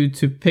struggle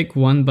to pick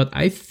one, but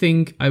I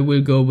think I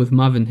will go with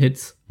Marvin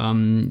Hitz.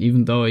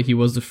 Even though he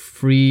was a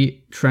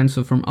free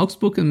transfer from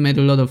Augsburg and made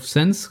a lot of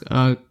sense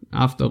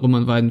after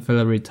Roman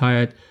Weidenfeller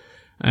retired.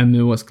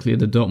 It was clear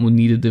that Dortmund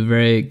needed a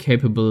very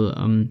capable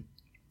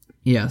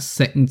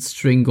second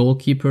string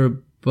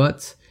goalkeeper.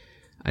 But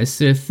I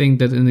still think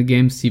that in the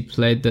games he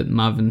played, that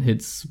Marvin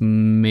Hitz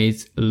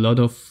made a lot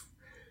of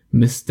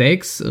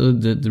mistakes.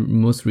 The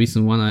most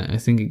recent one, I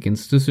think,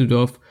 against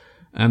Düsseldorf.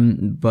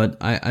 But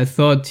I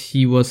thought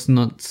he was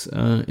not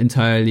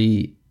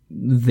entirely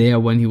there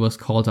when he was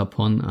called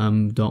upon.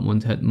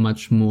 Dortmund had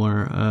much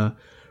more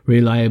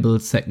reliable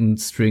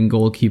second string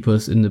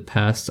goalkeepers in the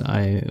past.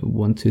 I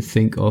want to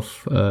think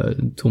of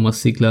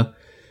Thomas Siegler,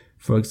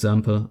 for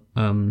example,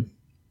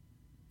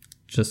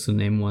 just to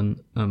name one.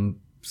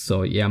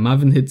 So yeah,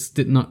 Marvin Hitz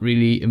did not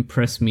really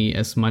impress me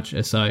as much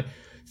as I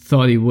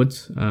thought he would.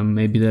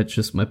 Maybe that's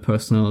just my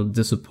personal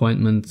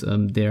disappointment.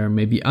 There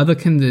may be other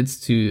candidates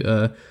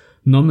to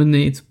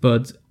nominate,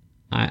 but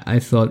I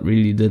thought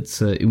really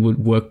that it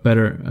would work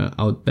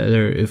out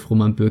better if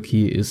Roman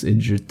Bürki is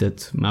injured,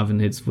 that Marvin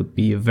Hitz would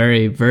be a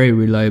very, very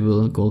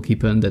reliable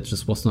goalkeeper, and that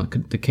just was not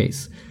the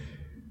case.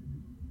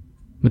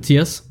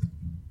 Matthias?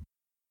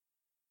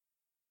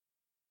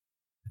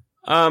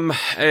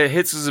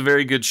 Hitz is a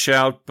very good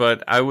shout,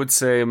 but I would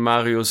say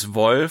Marius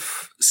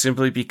Wolf,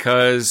 simply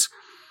because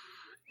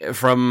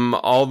from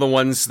all the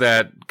ones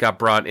that got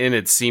brought in,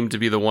 it seemed to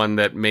be the one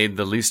that made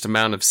the least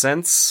amount of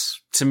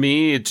sense to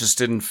me. It just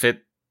didn't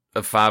fit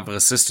a Favre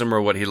system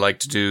or what he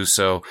liked to do.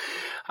 So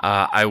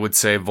I would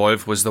say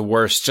Wolf was the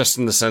worst, just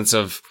in the sense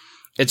of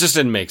it just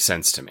didn't make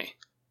sense to me.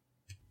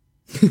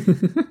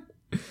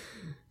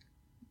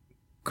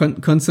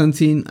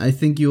 Konstantin, I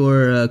think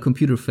your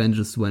computer fan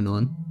just went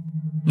on.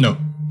 No.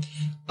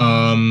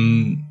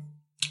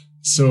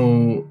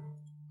 So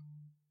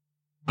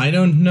I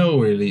don't know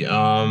really.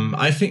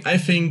 I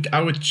think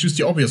I would choose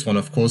the obvious one,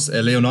 of course,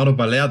 Leonardo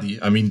Balerdi.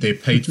 I mean, they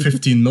paid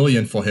 15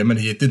 million for him and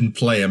he didn't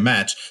play a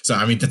match. So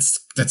I mean,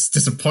 that's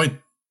disappointing.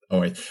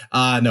 Oh wait.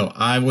 No,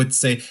 I would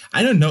say,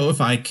 I don't know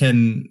if I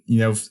can,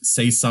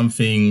 say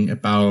something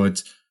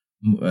about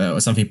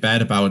something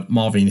bad about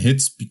Marvin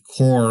Hitz,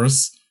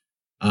 because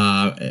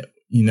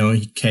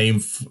he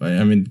came,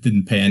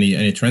 didn't pay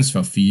any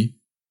transfer fee.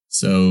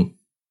 So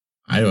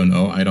I don't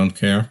know. I don't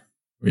care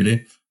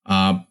really.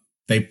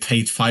 They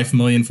paid 5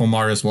 million for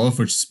Marius Wolf,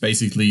 which is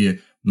basically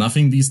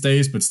nothing these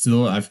days, but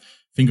still, I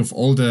think of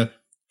all the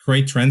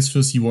great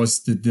transfers, he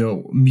was the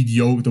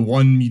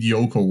one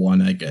mediocre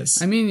one, I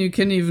guess. I mean, you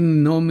can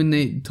even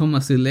nominate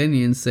Thomas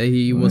Delaney and say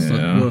he was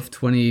not worth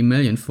 20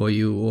 million for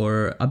you,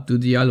 or Abdou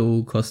Diallo,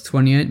 who cost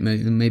 28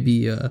 million.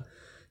 Maybe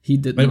he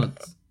did not.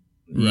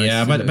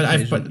 Yeah, but no.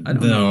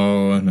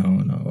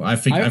 I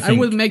think I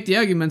would make the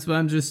arguments, but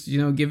I'm just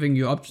giving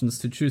you options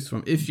to choose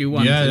from if you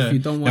want. Yeah, if you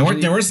don't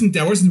want, there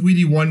wasn't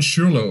really one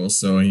Schürrle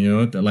also.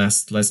 The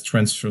last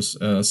transfers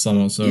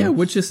summer. So yeah,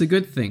 which is a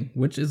good thing.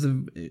 Which is a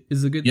good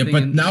thing. Yeah,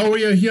 but now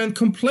we are here and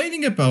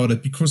complaining about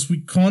it because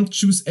we can't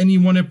choose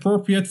anyone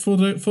appropriate for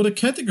the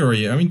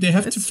category. I mean, they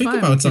have to think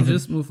about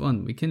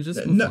something. We can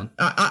just move on.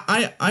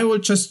 I will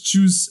just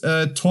choose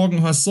Thorgan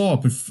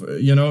Hazard,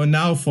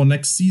 now for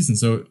next season.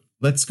 So.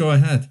 Let's go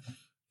ahead.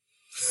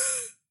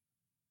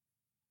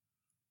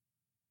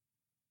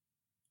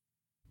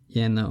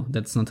 Yeah, no,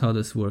 that's not how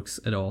this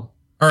works at all.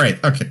 All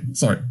right, okay,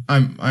 sorry.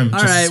 I'm all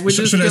just.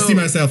 Right, should I see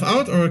myself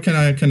out, or can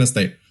I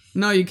stay?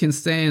 No, you can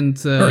stay and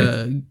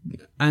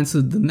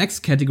answer the next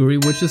category,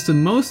 which is the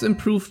most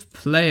improved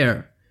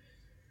player.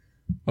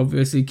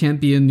 Obviously, can't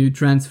be a new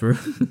transfer.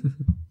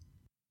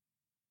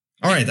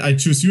 All right, I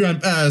choose you.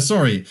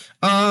 Sorry.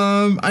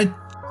 I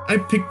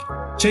picked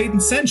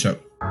Jadon Sancho.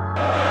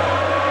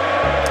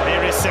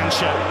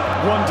 Sancho,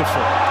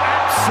 wonderful,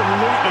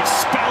 absolutely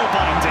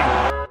spellbinding.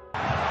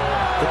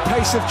 The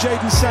pace of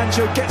Jadon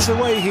Sancho gets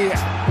away here.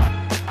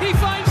 He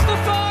finds the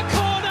far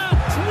corner.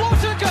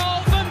 What a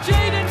goal from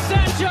Jadon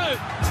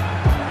Sancho.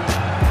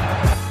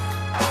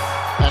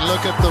 And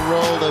look at the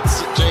role that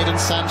Jadon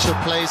Sancho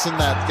plays in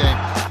that game.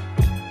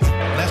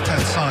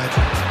 Left-hand side.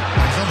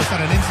 And he's almost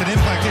had an instant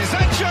impact here.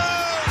 Sancho!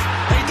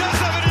 He does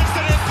have an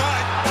instant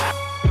impact.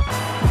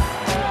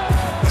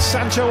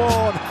 Sancho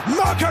on.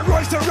 Marco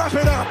Reus to wrap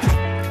it up.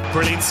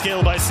 Brilliant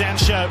skill by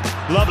Sancho.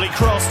 Lovely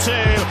cross too.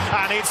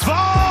 And it's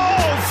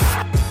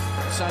Wolf!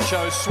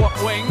 Sancho swap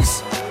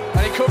wings.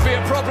 And it could be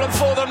a problem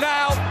for them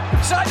now.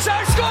 Sancho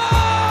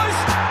scores!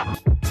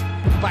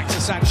 Back to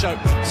Sancho.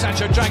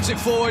 Sancho drags it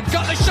forward.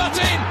 Got the shot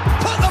in.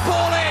 Put the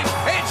ball in.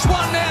 It's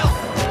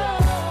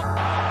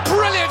 1-0.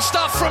 Brilliant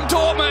stuff from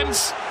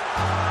Dortmund.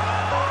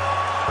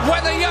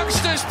 When the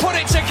youngsters put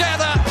it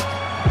together,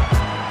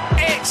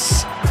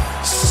 it's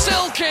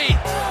silky.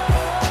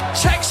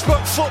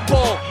 Textbook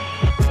football.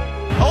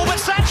 Oh, but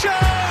Sancho!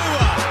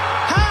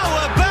 How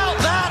about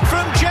that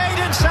from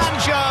Jadon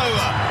Sancho?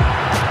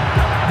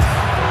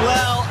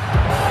 Well,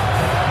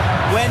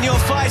 when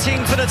you're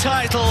fighting for the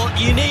title,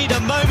 you need a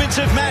moment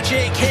of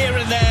magic here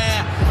and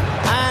there.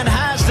 And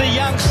has the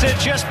youngster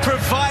just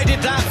provided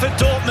that for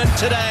Dortmund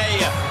today?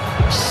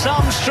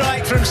 Some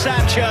strike from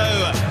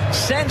Sancho.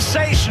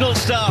 Sensational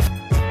stuff.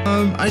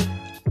 I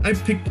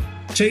picked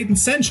Jadon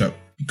Sancho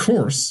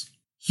because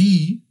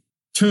he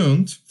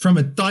turned from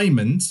a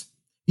diamond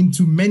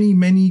into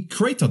many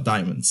crater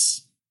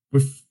diamonds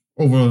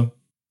over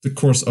the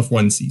course of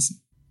one season.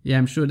 Yeah,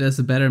 I'm sure there's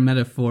a better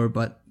metaphor,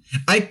 but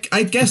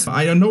I guess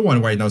I don't know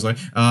one right now. Sorry.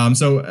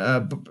 So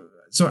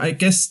I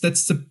guess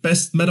that's the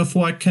best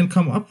metaphor I can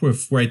come up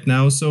with right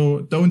now. So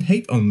don't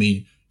hate on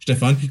me,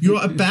 Stefan.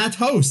 You're a bad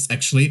host,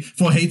 actually,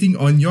 for hating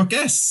on your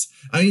guests.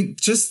 I mean,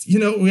 just,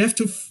 we have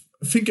to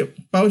think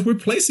about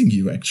replacing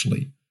you,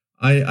 actually.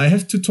 I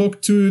have to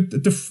talk to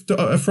the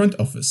front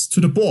office, to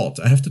the board.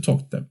 I have to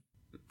talk to them.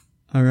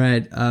 All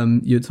right,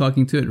 you're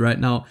talking to it right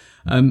now.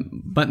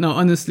 But no,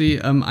 honestly,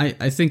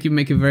 I think you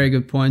make a very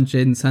good point.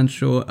 Jadon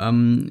Sancho,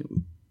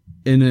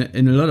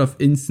 in a lot of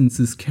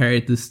instances,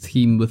 carried this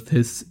team with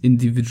his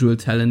individual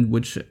talent,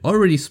 which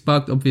already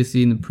sparked,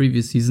 obviously, in the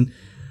previous season.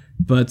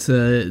 But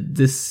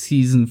this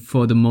season,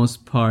 for the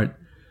most part,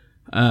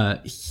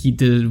 he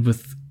did it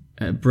with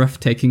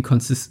breathtaking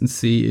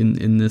consistency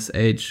in this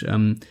age.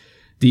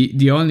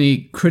 The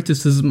only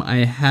criticism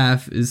I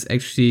have is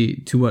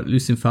actually toward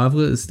Lucien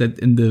Favre, is that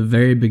in the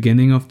very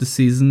beginning of the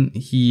season,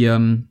 he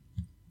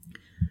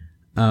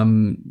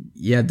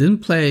didn't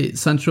play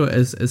Sancho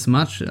as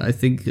much. I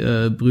think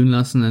Brun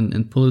Larsen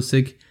and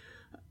Pulisic,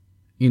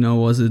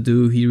 was a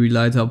duo he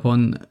relied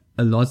upon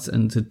a lot,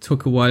 and it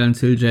took a while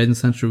until Jadon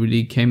Sancho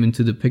really came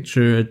into the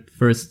picture. At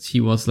first,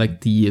 he was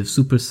like the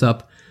super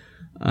sub.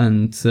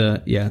 And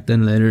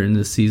then later in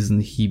the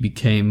season, he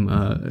became,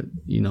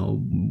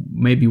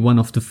 maybe one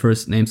of the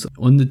first names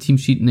on the team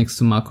sheet next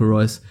to Marco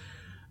Reus.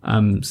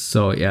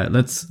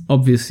 That's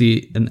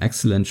obviously an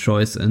excellent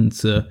choice, and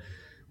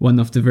one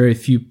of the very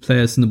few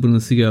players in the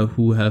Bundesliga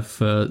who have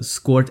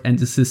scored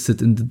and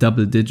assisted in the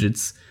double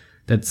digits.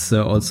 That's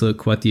also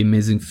quite the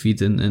amazing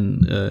feat,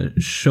 and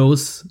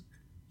shows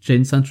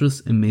Jadon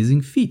Sancho's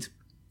amazing feat.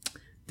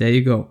 There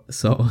you go.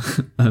 So,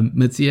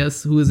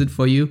 Matthias, who is it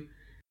for you?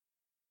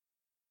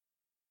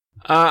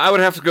 I would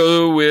have to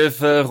go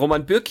with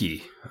Roman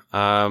Bürki,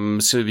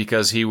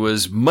 because he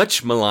was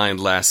much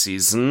maligned last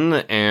season,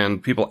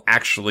 and people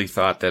actually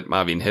thought that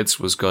Marvin Hitz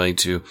was going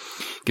to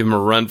give him a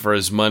run for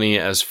his money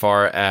as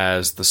far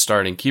as the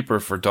starting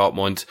keeper for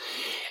Dortmund.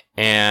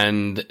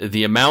 And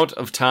the amount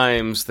of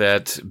times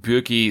that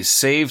Bürki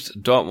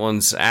saved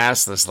Dortmund's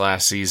ass this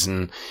last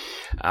season,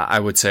 I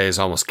would say, is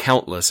almost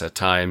countless at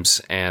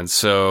times. And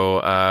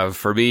so,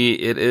 for me,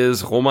 it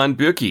is Roman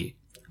Bürki.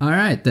 All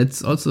right,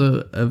 that's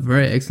also a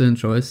very excellent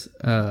choice.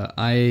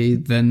 I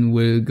then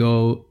will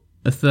go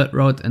a third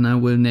route, and I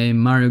will name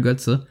Mario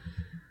Götze,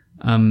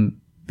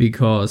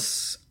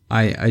 because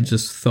I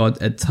just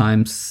thought at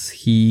times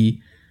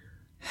he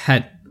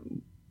had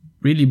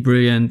really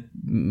brilliant,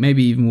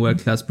 maybe even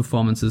world-class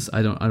performances.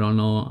 I don't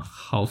know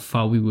how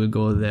far we will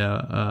go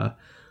there,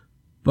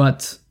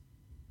 but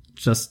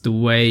just the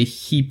way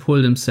he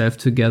pulled himself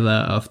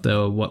together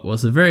after what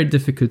was a very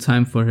difficult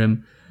time for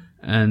him.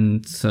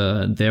 And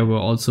there were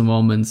also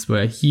moments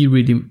where he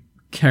really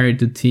carried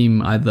the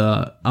team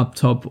either up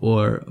top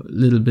or a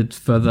little bit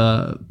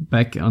further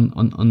back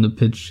on the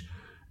pitch,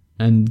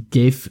 and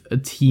gave a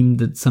team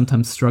that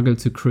sometimes struggled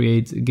to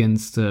create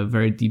against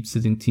very deep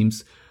sitting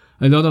teams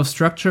a lot of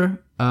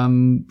structure,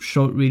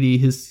 showed really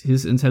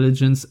his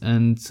intelligence.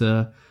 And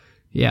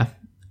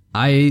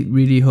I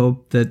really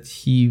hope that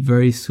he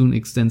very soon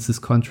extends his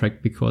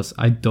contract, because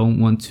I don't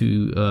want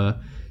to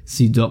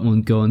see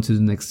Dortmund go into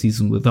the next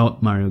season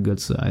without Mario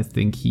Götze. I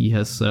think he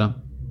has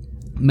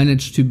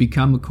managed to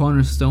become a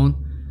cornerstone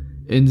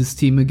in this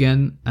team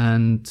again,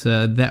 and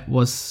that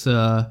was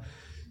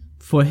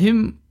for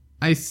him,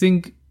 I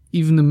think,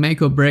 even a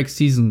make or break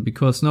season,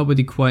 because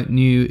nobody quite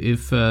knew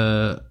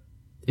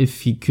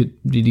if he could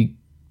really,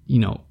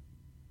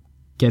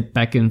 get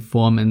back in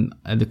form and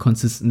at a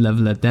consistent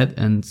level at that.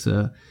 And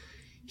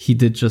he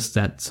did just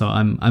that. So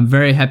I'm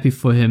very happy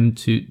for him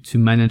to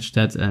manage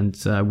that, and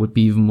would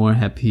be even more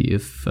happy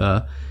if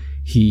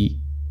he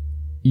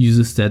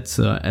uses that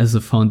as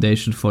a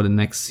foundation for the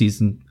next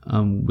season,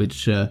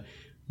 which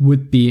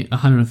would be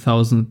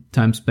 100,000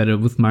 times better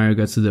with Mario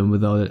Götze than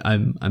without it.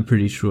 I'm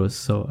pretty sure.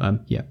 So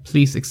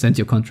please extend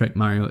your contract,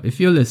 Mario, if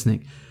you're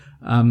listening.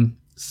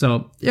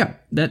 So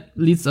that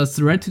leads us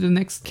right to the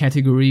next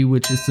category,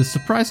 which is the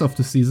surprise of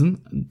the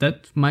season.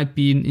 That might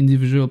be an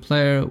individual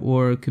player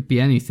or could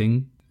be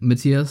anything.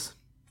 Matthias?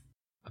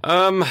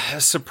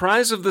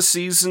 Surprise of the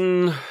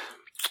season,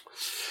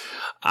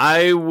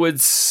 I would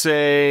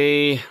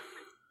say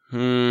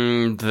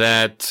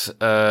that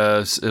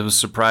it was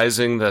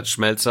surprising that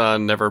Schmelzer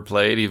never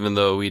played, even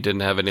though we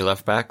didn't have any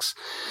left backs.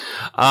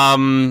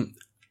 No,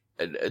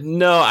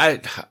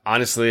 I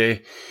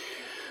honestly,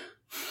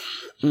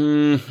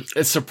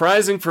 it's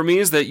surprising for me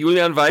is that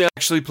Julian Weigl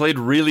actually played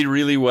really,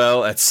 really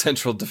well at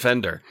central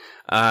defender.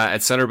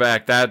 At center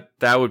back, that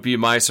would be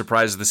my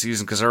surprise of the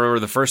season, because I remember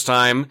the first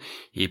time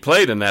he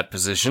played in that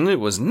position,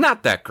 it was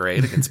not that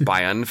great against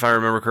Bayern, if I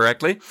remember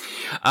correctly.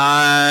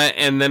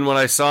 And then when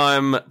I saw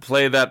him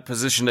play that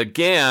position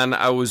again,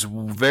 I was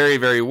very,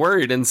 very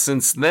worried. And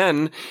since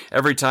then,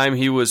 every time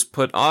he was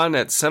put on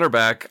at center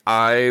back,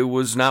 I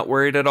was not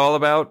worried at all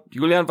about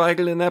Julian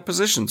Weigl in that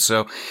position.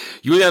 So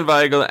Julian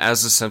Weigl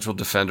as a central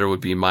defender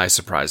would be my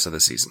surprise of the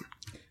season.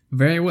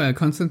 Very well.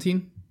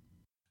 Konstantin?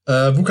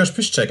 Łukasz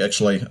Piszczek,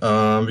 actually,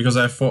 because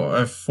I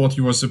thought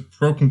he was a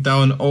broken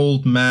down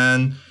old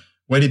man,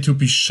 ready to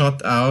be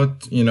shot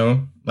out,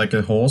 like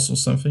a horse or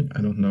something.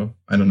 I don't know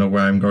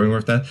where I'm going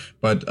with that,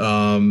 but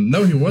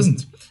no, he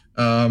wasn't.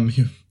 I'm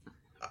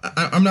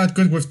not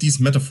good with these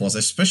metaphors,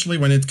 especially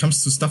when it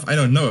comes to stuff I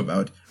don't know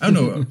about. I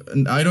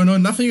don't know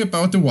nothing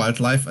about the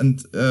wildlife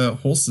and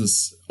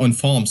horses on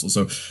farms or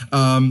so.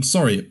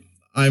 Sorry.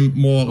 I'm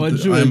more... Or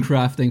jewel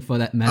crafting, for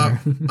that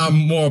matter. I'm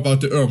more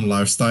about the urban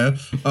lifestyle.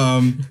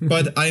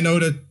 But I know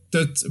that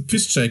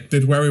Piszczek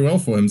did very well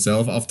for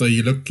himself after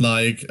he looked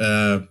like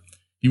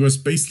he was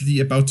basically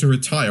about to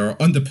retire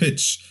on the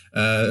pitch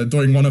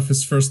during one of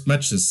his first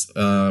matches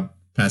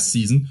past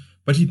season.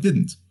 But he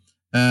didn't.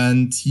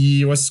 And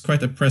he was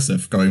quite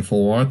impressive going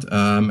forward,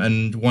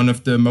 and one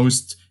of the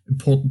most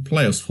important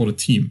players for the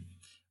team.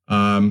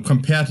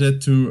 Compared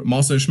it to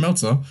Marcel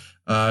Schmelzer,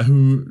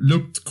 who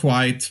looked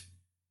quite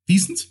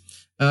decent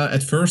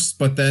at first,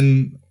 but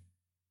then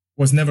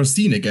was never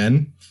seen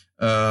again.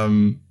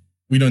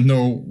 We don't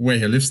know where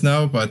he lives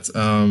now, but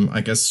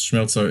I guess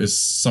Schmelzer is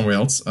somewhere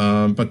else.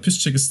 But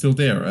Piszczek is still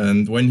there,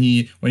 and when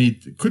he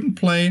couldn't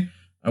play,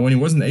 when he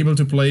wasn't able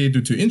to play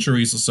due to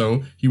injuries or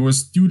so, he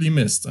was dearly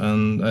missed.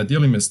 And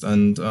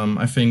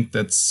I think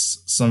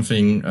that's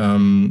something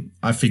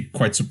I think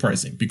quite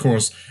surprising,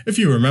 because if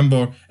you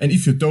remember, and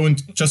if you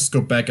don't, just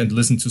go back and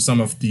listen to some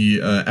of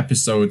the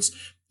episodes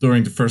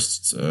during the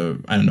first,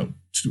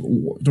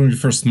 during the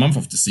first month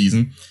of the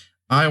season,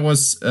 I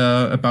was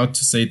about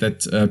to say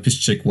that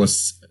Piszczek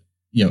was,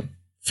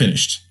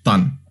 finished,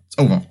 done, it's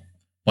over.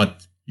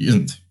 But he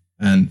isn't.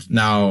 And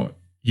now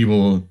he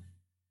will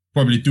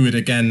probably do it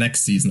again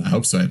next season. I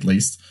hope so, at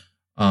least.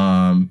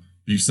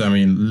 Because,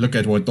 look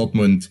at what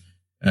Dortmund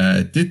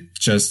did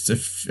just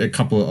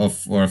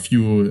a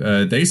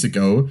few days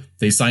ago.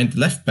 They signed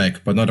left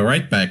back, but not a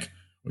right back,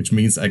 which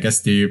means I guess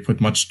they put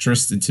much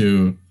trust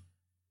into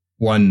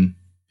one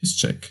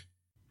Piszczek.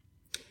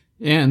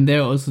 Yeah, and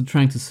they're also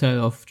trying to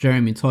sell off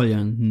Jeremy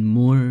Toljan.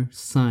 More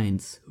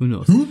signs. Who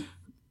knows? Who?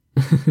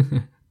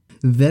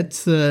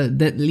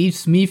 That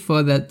leaves me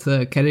for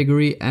that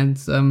category,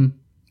 and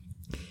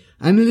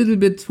I'm a little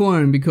bit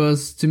torn,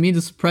 because to me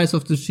the surprise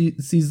of the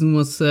season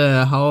was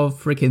how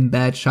freaking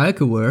bad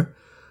Schalke were.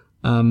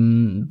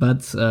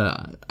 But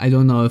I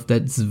don't know if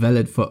that's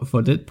valid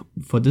for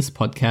this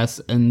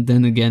podcast. And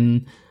then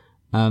again,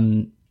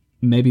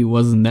 maybe it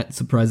wasn't that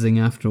surprising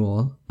after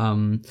all.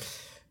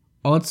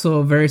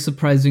 Also very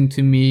surprising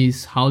to me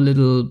is how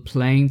little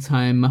playing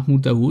time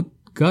Mahmoud Dahoud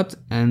got,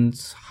 and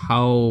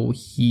how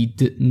he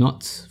did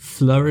not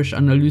flourish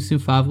under Lucien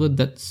Favre.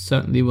 That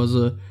certainly was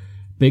a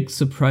big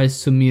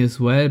surprise to me as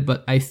well.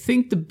 But I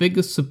think the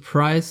biggest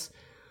surprise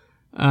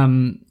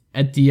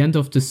at the end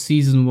of the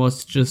season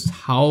was just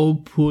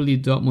how poorly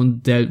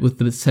Dortmund dealt with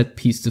the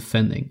set-piece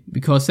defending,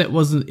 because that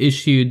was an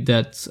issue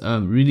that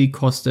really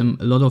cost them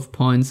a lot of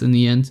points in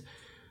the end.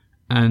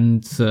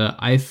 And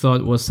I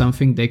thought was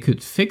something they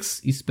could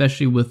fix,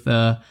 especially with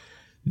the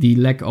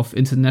lack of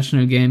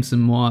international games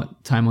and more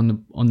time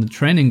on the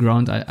training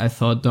ground. I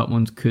thought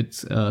Dortmund could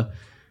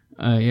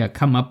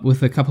come up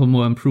with a couple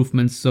more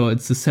improvements. So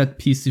it's the set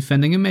piece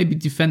defending and maybe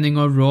defending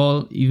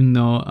overall, even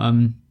though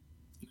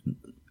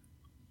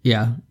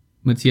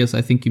Matthias,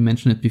 I think you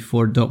mentioned it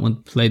before,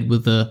 Dortmund played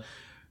with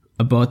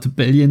about 1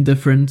 billion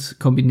different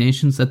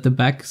combinations at the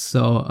back.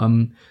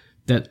 So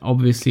that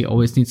obviously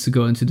always needs to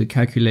go into the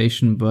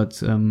calculation,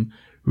 but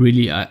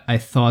really I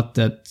thought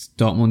that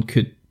Dortmund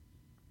could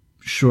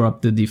shore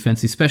up the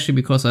defense, especially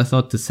because I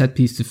thought the set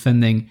piece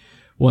defending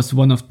was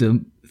one of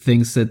the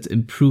things that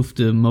improved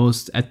the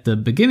most at the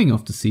beginning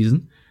of the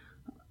season.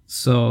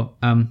 So,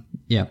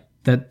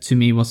 that to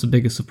me was the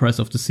biggest surprise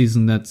of the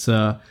season,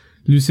 that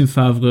Lucien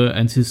Favre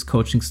and his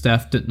coaching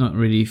staff did not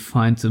really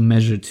find a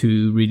measure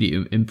to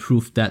really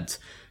improve that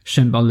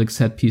shambolic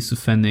set-piece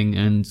defending,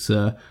 and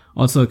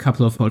also a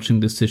couple of coaching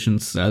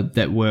decisions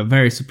that were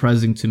very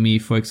surprising to me.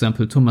 For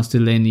example, Thomas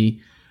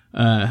Delaney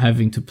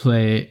having to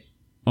play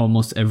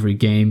almost every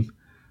game,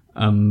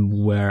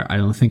 where I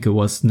don't think it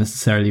was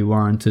necessarily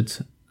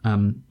warranted.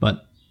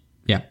 But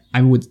yeah,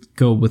 I would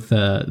go with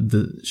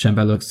the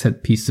shambolic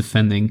set-piece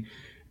defending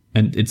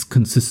and its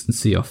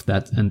consistency of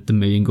that, and the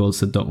million goals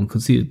that Dortmund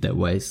conceded that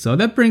way. So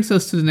that brings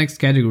us to the next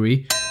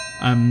category,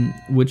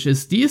 which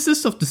is the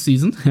assist of the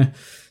season.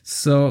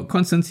 So,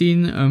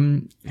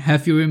 Konstantin,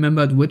 have you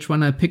remembered which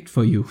one I picked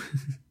for you?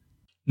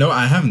 No,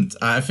 I haven't.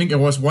 I think it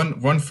was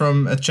one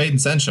from Jadon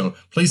Sancho.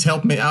 Please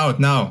help me out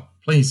now,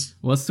 please.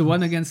 Was the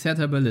one against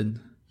Hertha Berlin?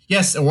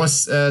 Yes, it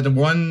was the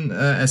one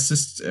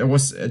assist. It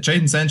was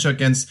Jadon Sancho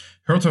against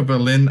Hertha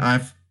Berlin.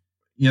 I've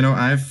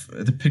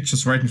the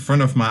pictures right in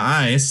front of my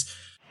eyes.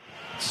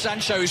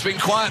 Sancho's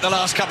been quiet the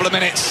last couple of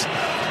minutes.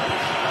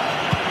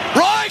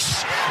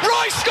 Royce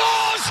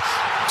scores!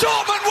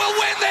 Dortmund will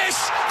win this!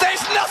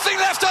 There's nothing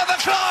left on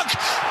the clock!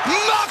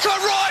 Marco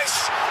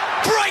Reus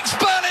breaks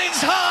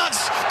Berlin's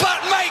hearts, but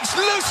makes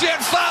Lucien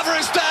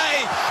Favre's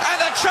day! And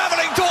the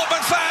travelling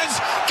Dortmund fans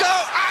go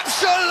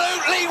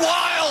absolutely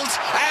wild!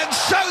 And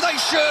so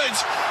they should!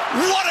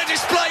 What a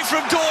display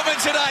from Dortmund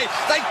today!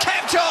 They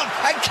kept on,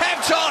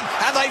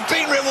 and they've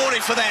been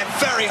rewarded for their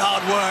very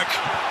hard work.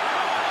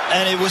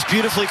 And it was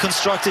beautifully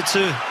constructed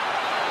too.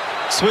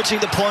 Switching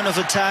the point of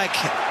attack.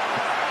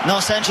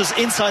 Now Sancho's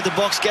inside the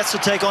box, gets to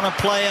take on a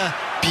player.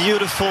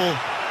 Beautiful.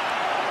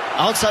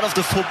 Outside of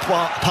the foot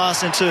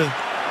pass into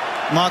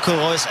Marco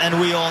Reus.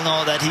 And we all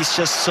know that he's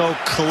just so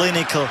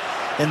clinical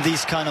in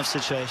these kind of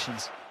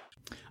situations.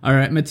 All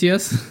right,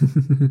 Matthias.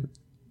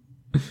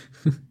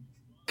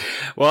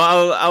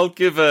 Well, I'll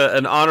give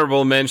an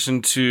honorable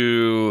mention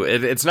to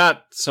it. It's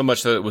not so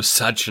much that it was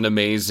such an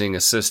amazing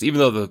assist, even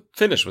though the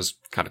finish was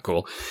kind of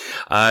cool.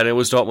 And it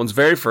was Dortmund's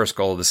very first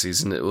goal of the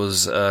season. It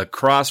was a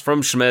cross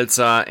from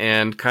Schmelzer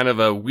and kind of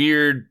a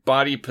weird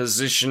body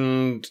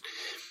positioned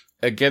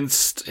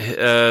against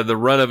the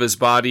run of his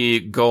body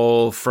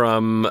goal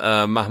from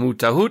Mahmoud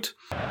Dahoud.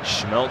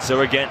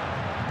 Schmelzer again.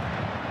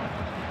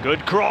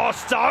 Good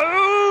cross,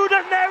 Dahoud,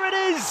 and there it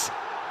is!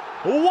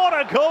 What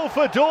a goal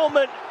for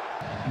Dortmund!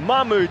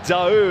 Mahmoud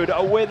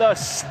Dahoud with a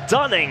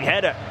stunning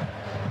header.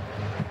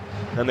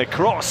 And the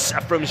cross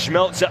from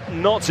Schmelzer,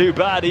 not too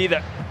bad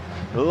either.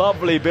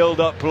 Lovely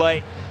build-up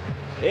play.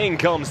 In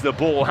comes the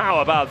ball. How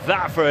about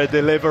that for a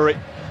delivery?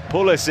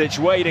 Pulisic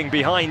waiting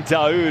behind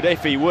Dahoud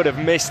if he would have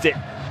missed it.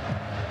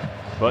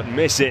 But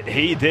miss it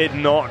he did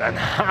not. And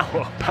how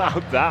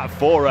about that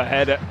for a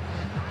header?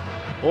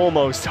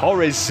 Almost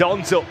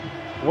horizontal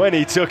when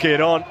he took it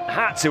on.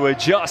 Had to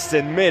adjust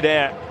in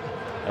mid-air.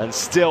 And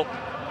still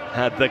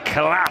had the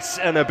class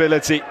and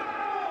ability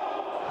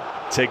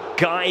to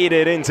guide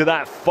it into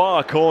that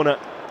far corner.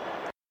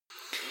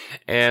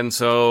 And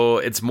so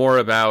it's more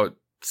about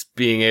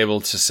being able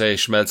to say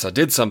Schmelzer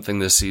did something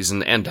this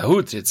season and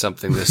Dahoud did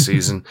something this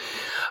season.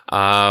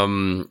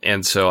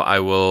 And so I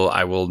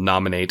will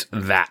nominate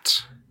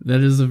that.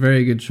 That is a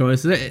very good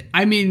choice.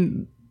 I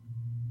mean,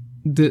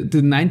 the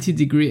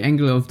 90-degree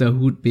angle of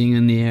Dahoud being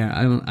in the air,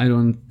 I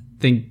don't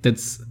think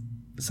that's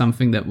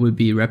something that will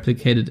be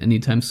replicated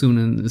anytime soon,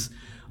 and is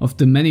of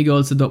the many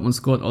goals that Dortmund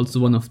scored, also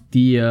one of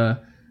the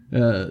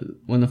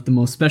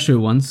most special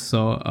ones.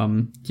 So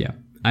I'm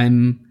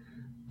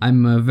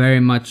very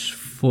much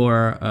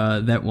for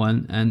that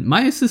one. And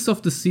my assist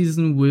of the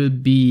season will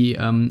be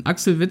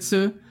Axel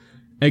Witsel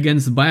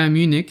against Bayern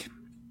Munich,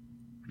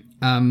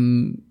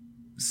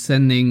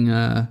 sending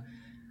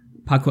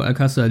Paco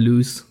Alcácer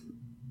loose,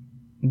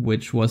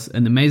 which was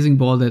an amazing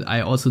ball that I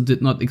also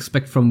did not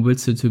expect from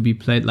Witsel to be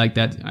played like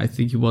that. I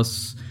think he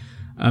was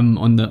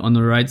on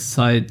the right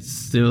side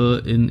still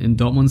in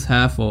Dortmund's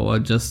half, or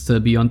just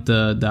beyond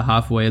the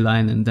halfway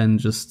line, and then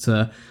just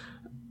the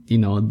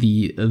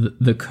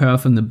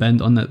curve and the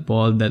bend on that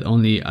ball that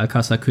only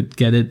Alcácer could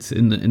get it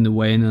in the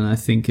way. And I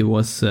think it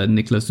was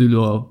Niklas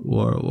Süle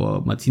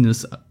or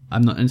Martinez.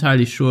 I'm not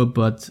entirely sure,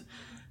 but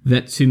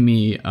that to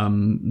me,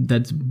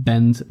 that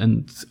bend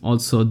and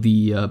also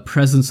the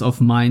presence of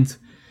mind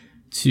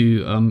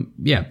to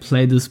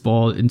play this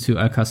ball into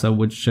Alcácer,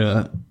 which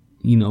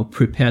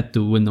prepared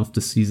the win of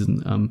the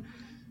season,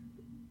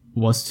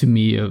 was to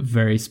me a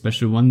very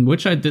special one,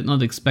 which I did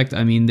not expect.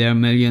 I mean, there are a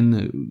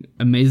million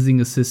amazing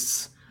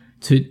assists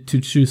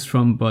to choose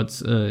from,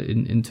 but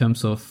in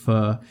terms of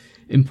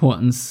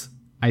importance,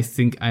 I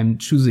think I'm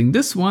choosing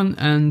this one,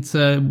 and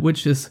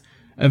which is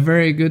a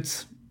very good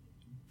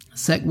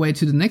segue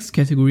to the next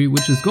category,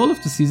 which is goal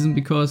of the season,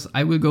 because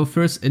I will go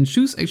first and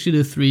choose actually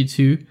the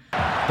 3-2.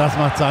 Das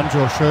macht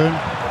Sancho schön,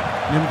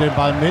 nimmt den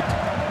Ball mit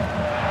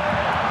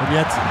und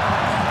jetzt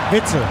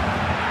Witsel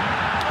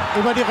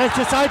über die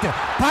rechte Seite,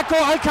 Paco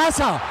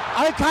Alcácer,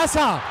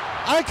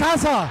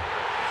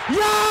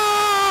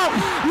 ja!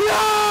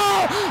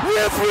 Ja!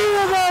 Wir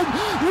führen!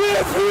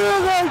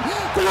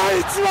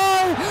 3-2!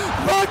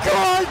 Paco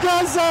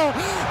Alcácer!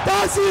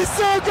 Das ist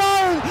so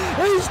geil!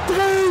 Ich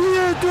drehe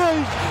hier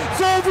durch!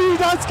 So wie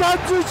das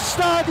ganze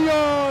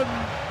Stadion!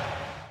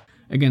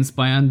 Against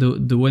Bayern,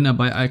 the winner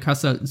by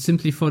Alcácer,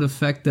 simply for the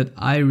fact that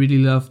I really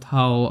loved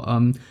how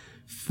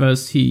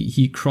first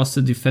he crossed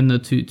the defender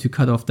to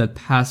cut off that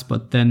pass,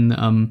 but then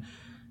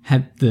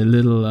had the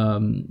little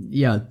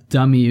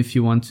dummy, if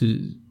you want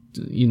to,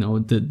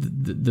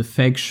 the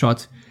fake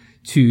shot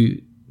to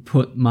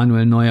put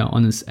Manuel Neuer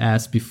on his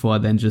ass before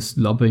then just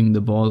lobbing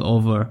the ball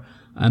over,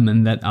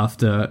 and that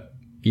after,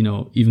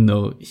 even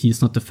though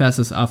he's not the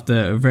fastest,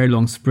 after a very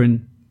long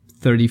sprint,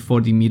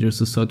 30-40 meters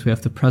or so, to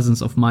have the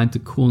presence of mind, the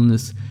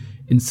coolness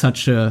in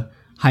such a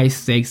high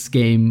stakes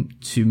game,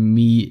 to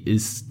me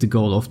is the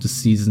goal of the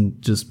season,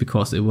 just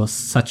because it was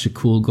such a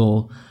cool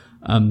goal.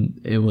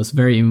 It was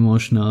very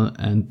emotional,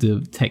 and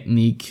the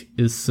technique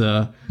is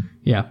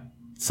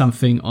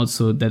something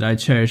also that I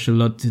cherish a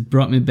lot. It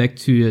brought me back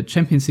to a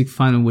Champions League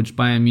final which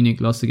Bayern Munich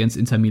lost against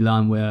Inter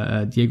Milan,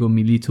 where Diego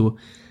Milito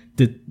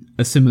did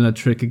a similar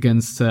trick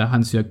against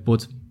Hans-Jörg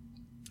Butt.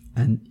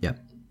 And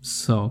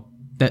so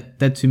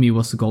that to me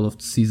was the goal of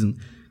the season.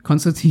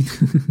 Konstantin?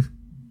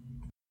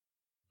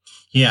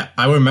 Yeah,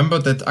 I remember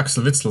that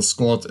Axel Witsel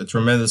scored a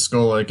tremendous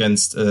goal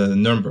against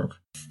Nuremberg.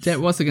 That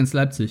was against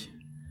Leipzig.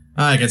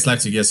 Against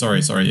Leipzig, yeah,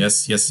 sorry,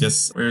 yes.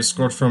 Where he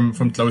scored from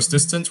close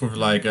distance with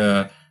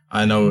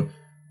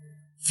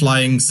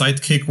flying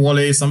sidekick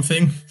volley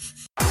something.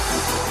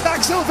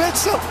 Axel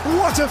Witsel,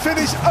 what a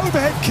finish,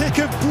 overhead kick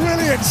of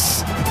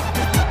brilliance.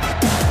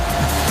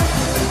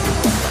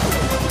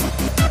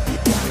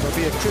 There'll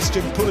be a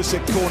Christian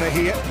Pulisic corner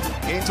here,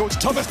 in towards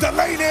Thomas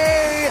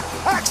Delaney,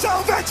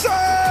 Axel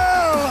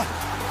Witsel!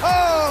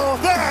 Oh,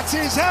 that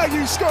is how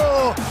you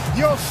score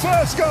your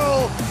first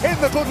goal in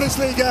the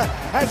Bundesliga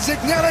at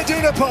Signal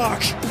Iduna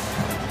Park.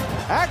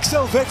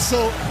 Axel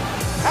Witsel,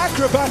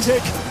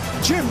 acrobatic,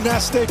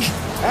 gymnastic,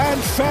 and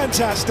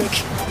fantastic.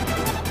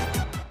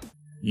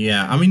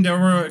 Yeah, I mean, there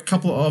were a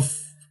couple of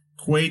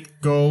great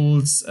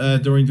goals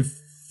during the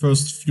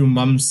first few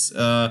months.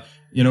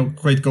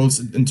 Great goals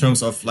in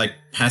terms of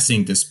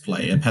passing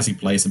display and passing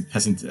plays and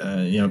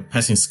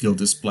passing skill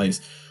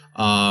displays.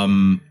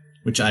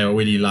 Which I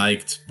really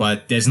liked,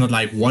 but there's not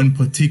one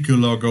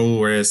particular goal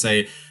where I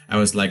say I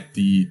was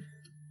the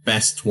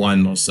best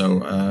one or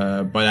so.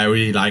 But I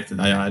really liked it.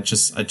 I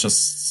just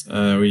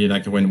really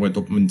liked it when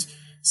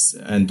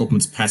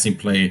Dortmund's passing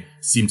play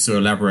seemed so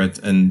elaborate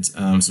and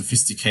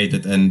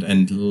sophisticated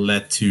and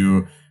led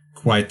to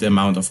quite the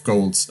amount of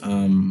goals.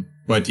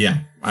 But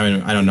yeah, I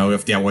mean, I don't know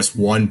if there was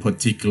one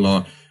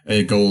particular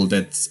goal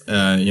that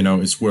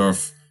is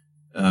worth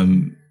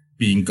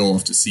being goal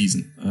of the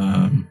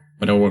season.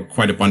 But there were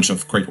quite a bunch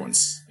of great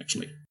ones,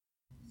 actually.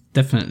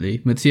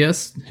 Definitely.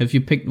 Matthias, have you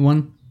picked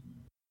one?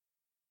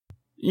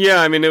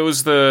 Yeah, I mean, it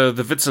was the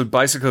Witsel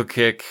bicycle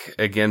kick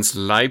against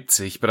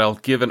Leipzig, but I'll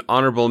give an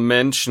honorable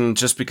mention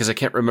just because I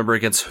can't remember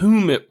against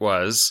whom it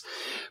was.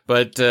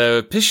 But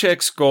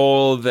Piszczek's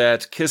goal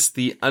that kissed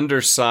the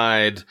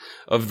underside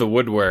of the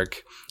woodwork.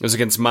 It was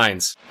against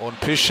Mainz.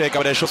 Und Piszczek,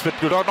 aber der Schuss wird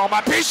nur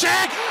nochmal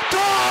Piszczek!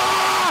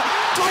 Tor!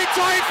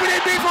 2-2 für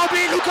den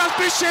BVB, Lukas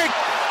Piszczek!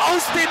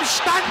 Aus dem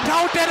Stand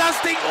haut er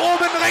das Ding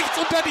oben rechts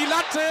unter die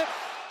Latte.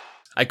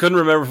 I couldn't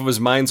remember if it was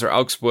Mainz or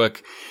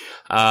Augsburg,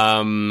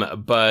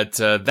 but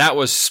that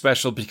was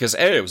special because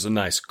it was a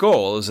nice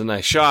goal, it was a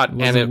nice shot,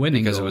 because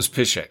it was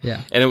Piszczek.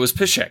 Yeah. And it was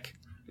Piszczek.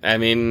 I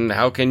mean,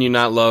 how can you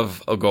not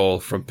love a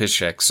goal from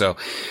Piszczek? So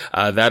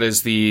that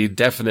is the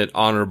definite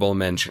honorable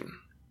mention.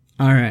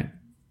 All right.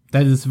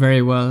 That is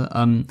very well.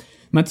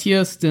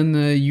 Matthias, then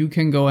you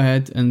can go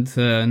ahead and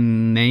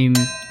name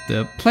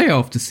the player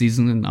of the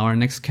season in our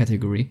next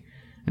category.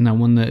 And I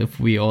wonder if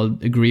we all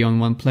agree on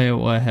one player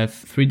or have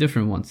three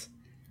different ones.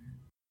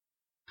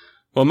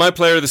 Well, my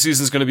player of the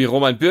season is going to be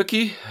Roman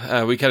Bürki.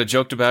 We kind of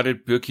joked about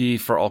it, Bürki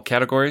for all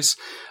categories,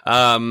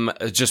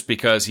 just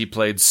because he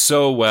played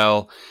so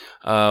well.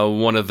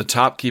 One of the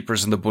top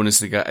keepers in the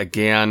Bundesliga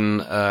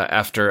again,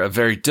 after a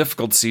very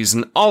difficult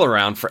season all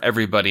around for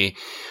everybody.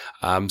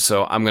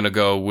 So I'm going to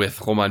go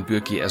with Roman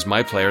Bürki as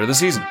my player of the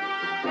season.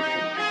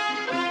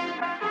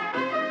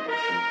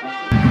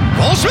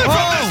 Ballsman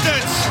from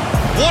distance!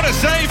 What a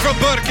save from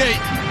Bürki!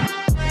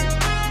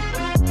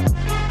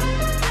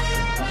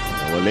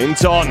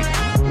 Linton,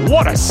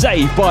 what a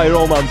save by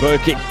Roman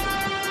Bürki.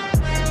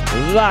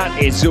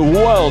 That is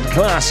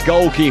world-class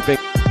goalkeeping.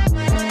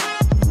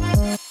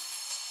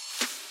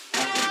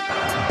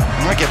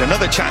 Might get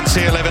another chance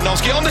here,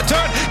 Lewandowski on the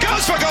turn,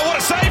 goes for goal, what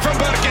a save from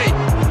Bürki!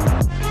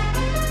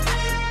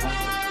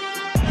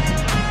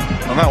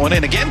 And that one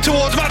in again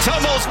towards Mats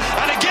Hummels,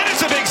 and again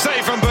it's a big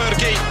save from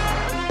Bürki.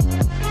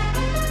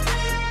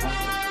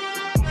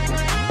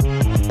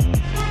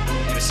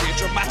 You're going to see a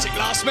dramatic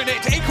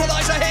last-minute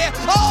equaliser here.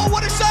 Oh,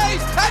 what a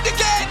save! And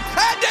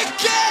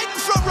again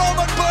from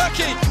Roman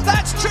Bürki.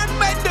 That's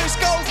tremendous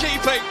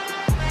goalkeeping.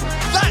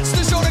 That's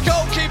the sort of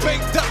goalkeeping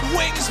that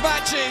wins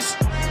matches.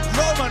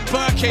 Roman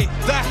Bürki,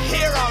 the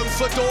hero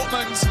for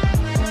Dortmund.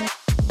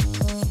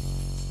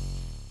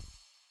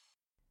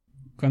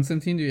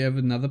 Konstantin, do you have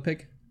another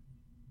pick?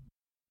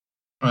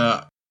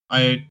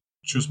 I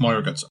choose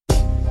Mario Götze.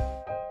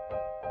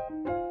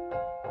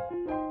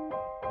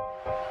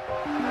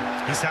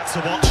 He's had to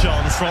watch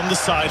on from the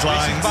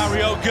sidelines. This is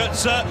Mario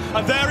Götze,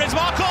 and there is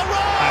Marco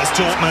Reus! As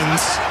Dortmund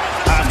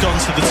have gone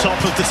to the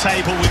top of the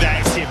table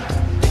without him.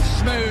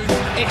 It's smooth,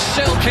 it's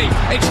silky,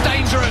 it's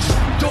dangerous.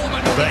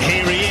 Dortmund. But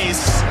here he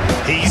is.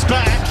 He's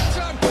back.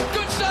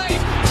 Good save.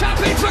 Tap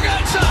in for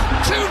Götze.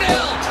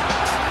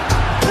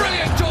 2-0.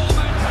 Brilliant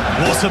Dortmund.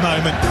 What a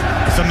moment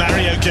for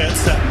Mario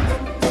Götze.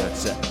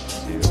 Götze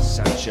to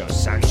Sancho.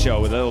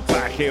 Sancho with a little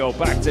back heel.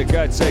 Back to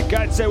Götze.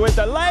 Götze with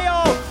the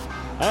layoff.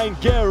 And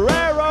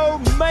Guerrero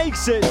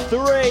makes it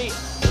 3.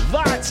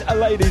 That,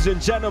 ladies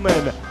and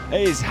gentlemen,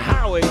 is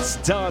how it's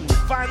done.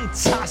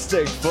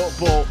 Fantastic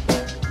football.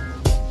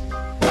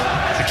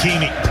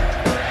 Hakimi.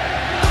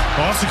 Oh,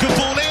 that's a good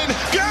ball in.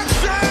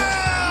 Götze!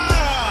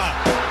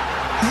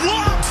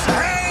 What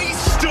a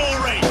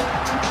story!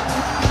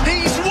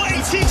 He's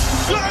waited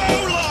so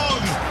long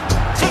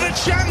for the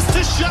chance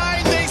to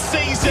shine this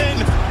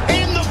season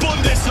in the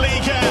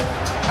Bundesliga,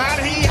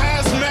 and he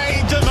has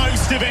made the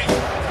most of it.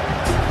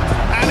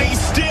 And he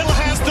still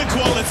has the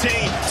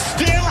quality,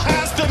 still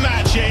has the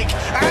magic,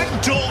 and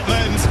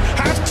Dortmund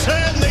have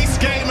turned this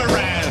game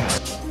around.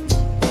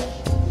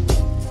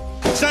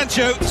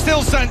 Sancho,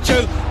 still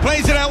Sancho,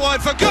 plays it out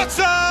wide for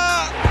Götze!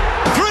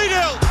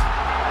 3-0!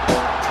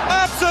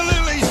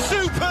 Absolutely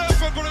superb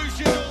for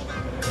Borussia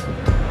Dortmund.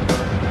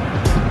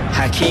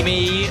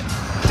 Hakimi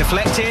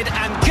deflected,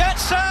 and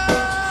Götze!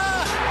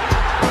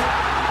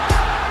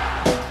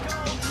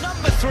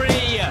 Number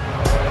 3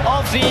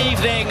 of the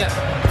evening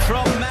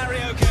from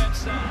Mario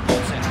Götze.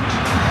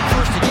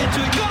 First to get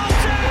to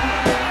Götze!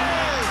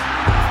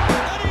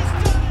 And he's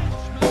done it!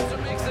 Schmelzer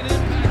makes an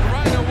impact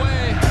right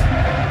away.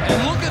 And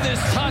look at this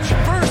touch,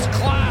 first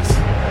class.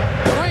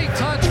 Great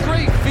touch,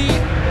 great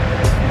feet,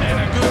 and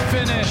a good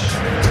finish.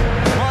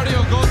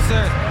 Mario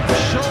Götze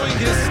showing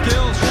his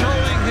skills,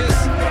 showing his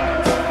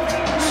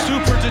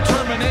super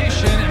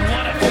determination, and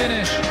what a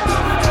finish.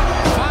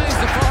 Finds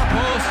the far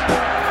post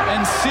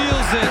and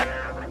seals it.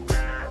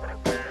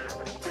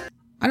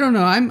 I don't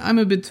know. I'm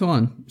a bit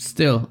torn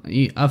still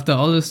after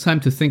all this time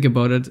to think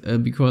about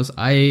it because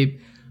I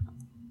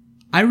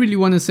really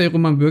want to say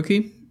Roman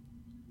Bürki,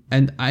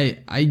 and I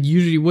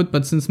usually would,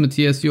 but since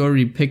Matthias, you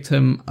already picked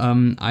him,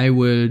 I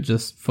will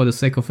just, for the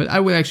sake of it,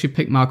 I will actually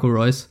pick Marco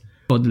Reus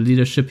for the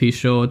leadership he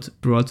showed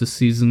throughout the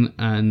season,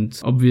 and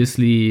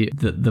obviously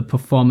the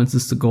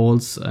performances, the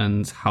goals,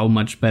 and how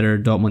much better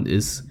Dortmund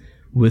is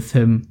with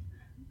him,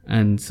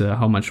 and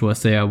how much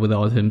worse they are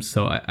without him.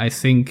 So I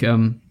think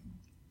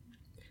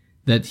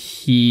that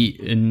he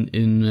in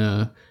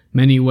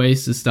many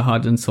ways is the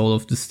heart and soul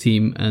of this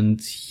team, and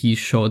he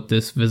showed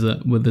this with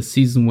a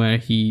season where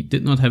he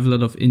did not have a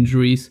lot of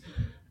injuries,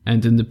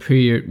 and in the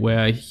period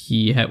where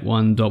he had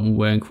one, Dortmund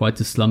were in quite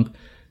a slump.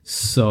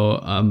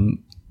 So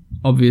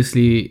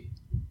obviously,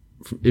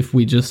 if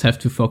we just have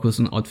to focus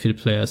on outfield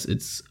players,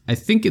 I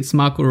think it's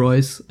Marco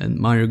Reus, and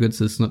Mario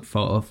Götze is not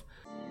far off.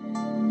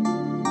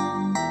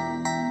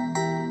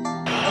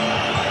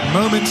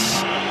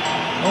 Moments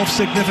of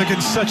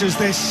significance such as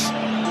this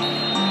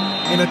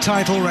in a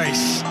title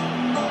race.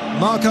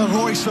 Marco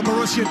Reus for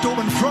Borussia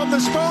Dortmund from the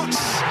spot.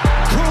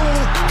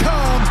 Cool,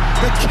 calm,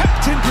 the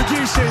captain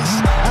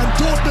produces, and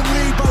Dortmund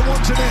lead by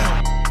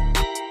 1-0.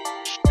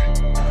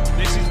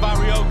 This is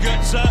Mario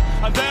Götze,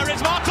 and there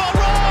is Marco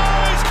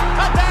Reus,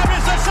 and there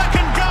is the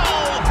second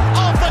goal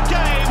of the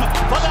game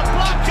for the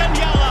black and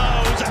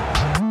yellows.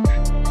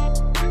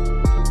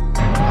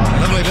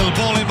 Lovely little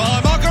ball in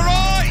behind Marco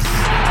Reus.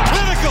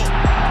 Clinical.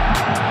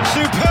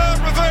 Superb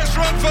reverse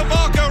run for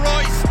Marco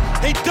Reus.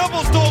 He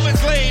doubles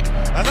Dortmund's lead,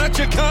 and that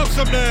should calm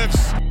some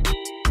nerves.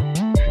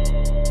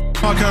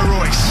 Marco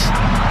Reus,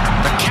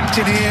 the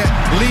captain here,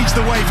 leads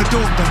the way for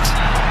Dortmund.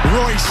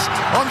 Reus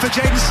on for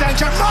Jadon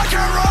Sancho. Marco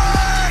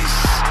Reus!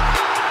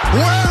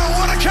 Wow,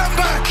 what a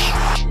comeback!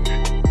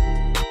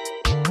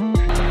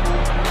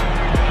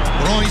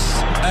 Reus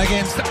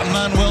against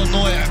Manuel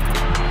Neuer.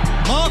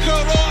 Marco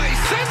Reus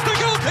sends the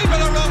goalkeeper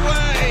the wrong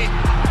way.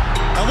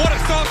 And what a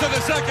start to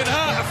the second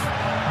half.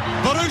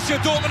 Borussia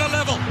Dortmund are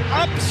level.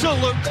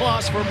 Absolute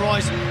class from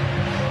Reus.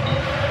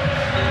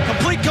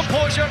 Complete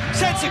composure,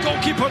 sends the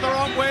goalkeeper the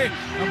wrong way,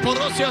 and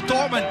Borussia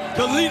Dortmund,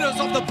 the leaders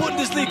of the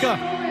Bundesliga,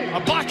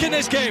 are back in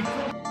this game.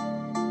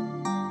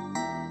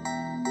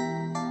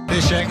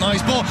 Ishak,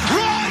 nice ball.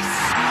 Reus!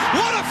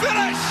 What a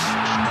finish!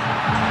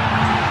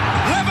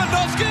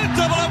 Lewandowski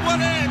double at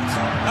one end,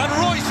 and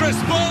Reus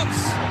responds.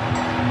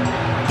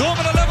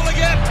 Dortmund are level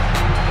again.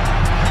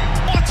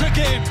 What a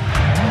game!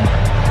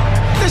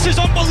 This is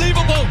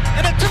unbelievable,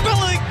 and a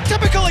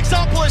typical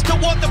example as to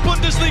what the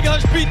Bundesliga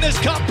has been this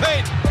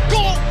campaign.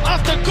 Goal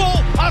after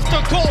goal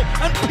after goal,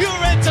 and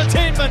pure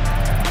entertainment.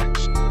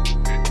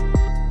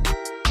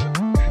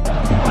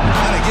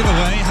 And a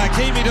giveaway.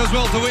 Hakimi does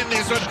well to win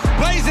this one.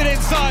 Plays it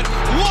inside.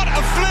 What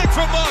a flick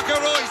from Marco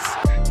Reus.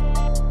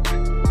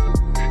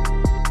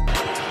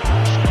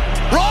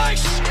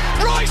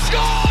 Reus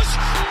scores!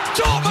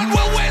 Dortmund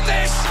will win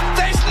this!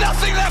 There's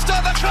nothing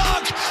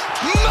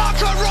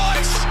Marco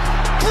Reus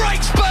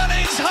breaks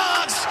Berlin's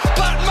hearts,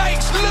 but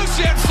makes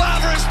Lucien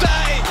Favre's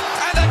day.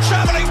 And the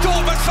travelling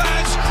Dortmund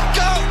fans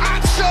go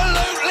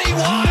absolutely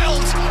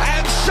wild,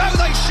 and so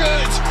they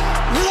should.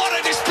 What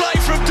a display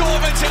from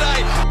Dortmund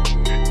today.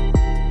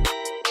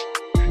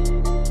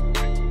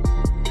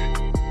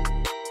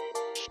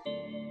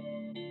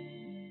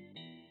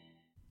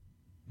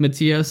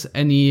 Matthias,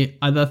 any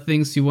other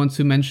things you want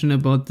to mention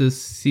about this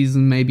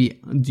season?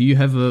 Maybe do you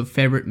have a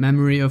favorite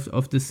memory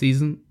of the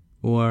season,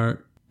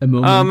 or a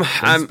moment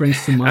that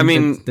springs to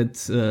mind that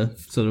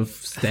sort of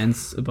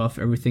stands above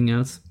everything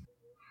else?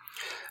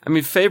 I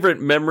mean,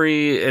 favorite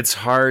memory, it's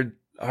hard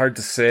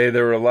to say.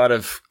 There were a lot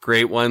of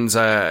great ones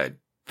that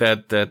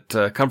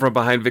come from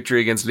behind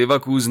victory against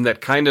Leverkusen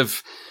that kind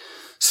of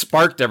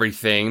sparked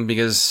everything,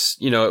 because,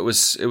 you know, it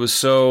was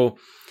so...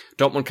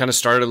 Dortmund kind of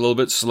started a little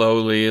bit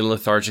slowly and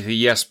lethargically.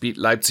 Yes, beat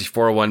Leipzig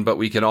 4-1, but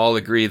we can all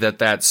agree that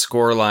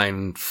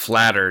scoreline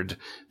flattered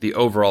the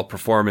overall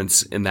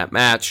performance in that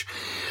match.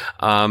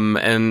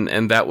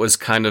 And that was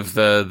kind of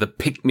the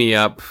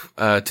pick-me-up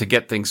to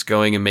get things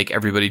going and make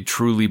everybody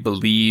truly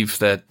believe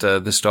that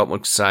this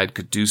Dortmund side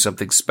could do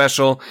something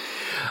special.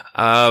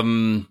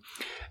 You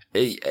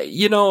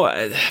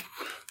know,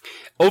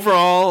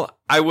 overall,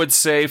 I would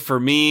say for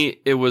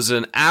me, it was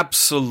an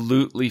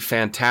absolutely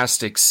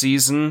fantastic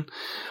season.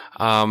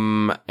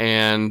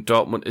 And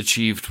Dortmund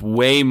achieved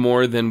way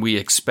more than we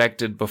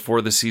expected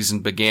before the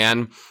season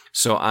began.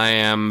 So I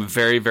am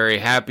very, very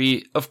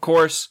happy. Of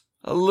course,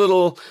 a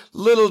little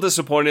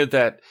disappointed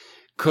that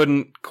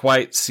couldn't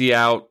quite see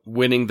out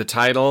winning the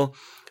title.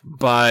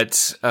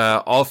 But,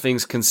 all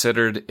things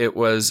considered, it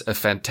was a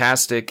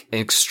fantastic,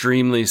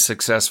 extremely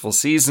successful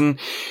season.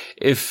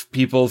 If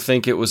people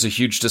think it was a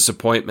huge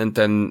disappointment,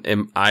 then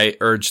I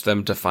urge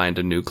them to find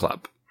a new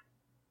club.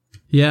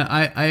 Yeah,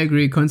 I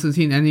agree.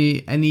 Konstantin,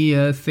 any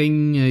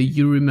thing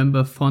you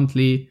remember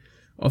fondly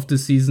of the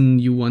season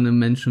you want to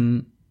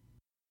mention?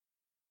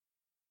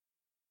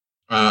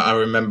 I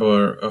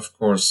remember, of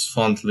course,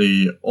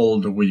 fondly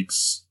all the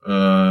weeks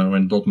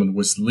when Dortmund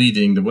was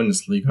leading the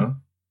Bundesliga,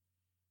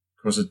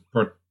 because it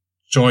brought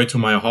joy to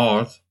my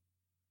heart.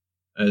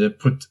 It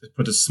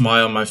put a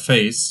smile on my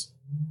face.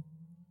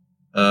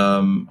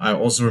 I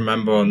also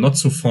remember not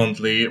so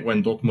fondly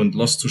when Dortmund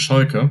lost to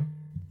Schalke.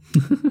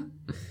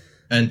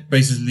 And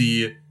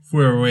basically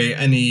threw away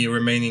any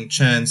remaining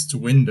chance to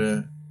win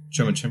the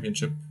German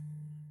championship,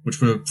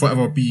 which will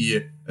forever be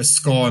a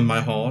scar in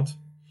my heart.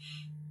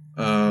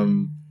 I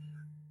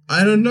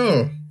don't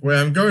know where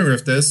I'm going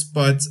with this,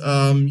 but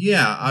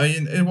yeah, I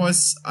mean,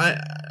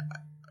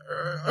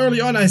 early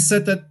on I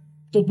said that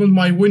Dortmund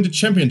might win the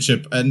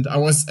championship, and I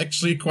was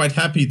actually quite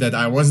happy that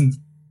I wasn't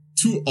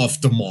too off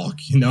the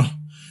mark, you know,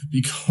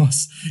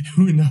 because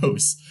who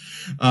knows?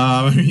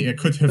 I mean, it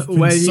could have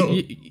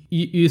been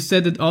you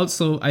said it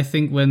also, I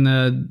think, when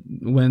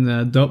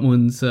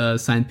Dortmund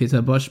signed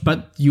Peter Bosz,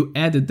 but you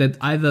added that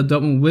either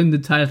Dortmund win the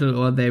title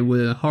or they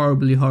will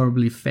horribly,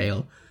 horribly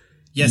fail.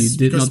 Yes, you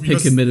did not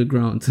pick a middle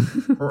ground.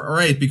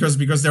 Right, because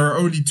there are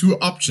only two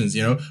options,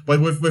 you know.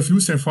 But with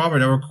Lucien Favre,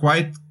 there were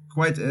quite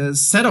a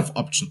set of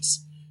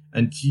options,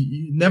 and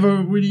he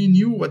never really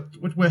knew what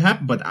will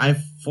happen. But I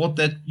thought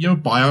that, you know,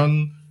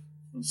 Bayern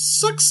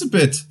sucks a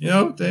bit, you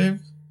know, they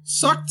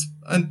sucked,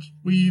 and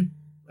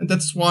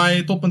that's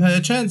why Dortmund had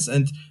a chance.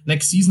 And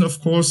next season,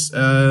 of course,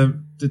 the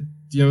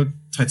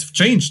tides have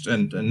changed,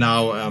 and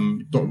now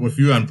with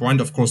you and Brand,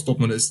 of course,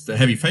 Dortmund is the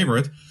heavy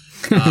favorite.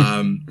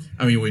 I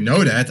mean, we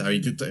know that. I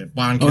mean,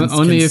 Bayern can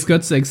only if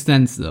Götze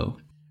extends, though.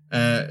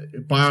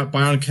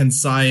 Bayern can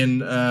sign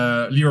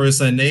Leroy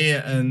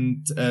Sané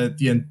and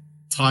the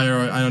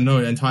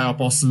entire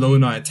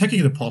Barcelona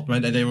attacking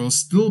department, and they will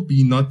still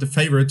be not the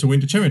favorite to win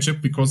the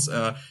championship because,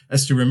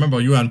 as you remember,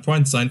 Johan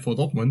Brandt signed for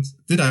Dortmund.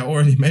 Did I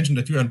already mention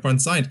that Johan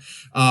Brandt signed?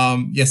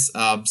 Yes.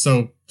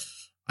 So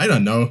I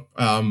don't know.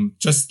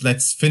 Just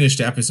let's finish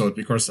the episode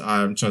because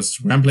I'm just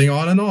rambling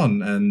on,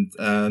 and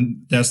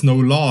there's no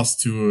laws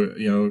to,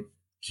 you know,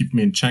 keep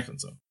me in check and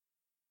so.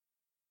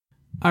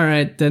 All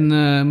right, then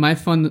my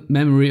fond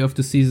memory of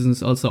the season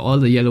is also all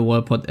the Yellow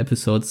Wall Pod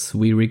episodes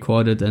we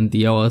recorded and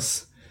the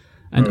hours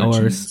and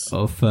hours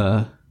of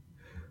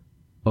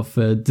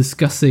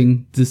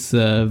discussing this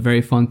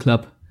very fun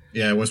club.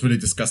 Yeah, it was really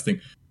disgusting.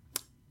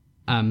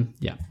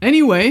 Yeah.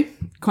 Anyway,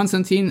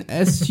 Konstantin,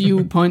 as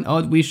you point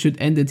out, we should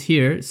end it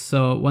here.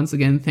 So once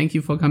again, thank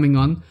you for coming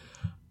on.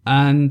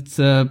 And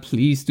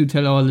please do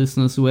tell our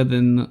listeners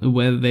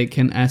whether they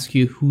can ask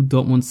you who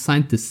Dortmund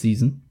signed this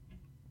season.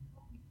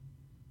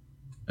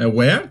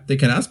 Where? They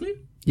can ask me?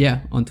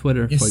 Yeah, on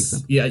Twitter, yes. For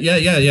example.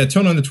 Yeah.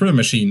 Turn on the Twitter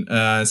machine.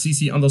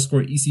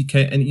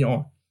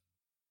 CC_ECKNER.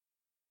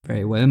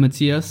 Very well,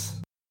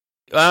 Matthias.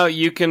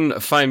 You can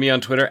find me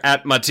on Twitter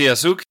at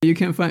Matthias Zug. You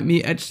can find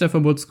me at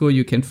Stefan Butzko.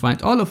 You can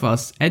find all of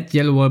us at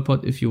Yellow Wall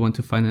Pod if you want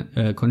to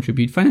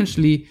contribute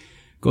financially.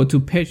 Go to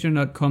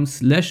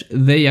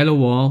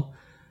patreon.com/theyellowwall.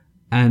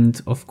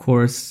 And of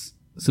course,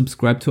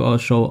 subscribe to our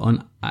show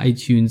on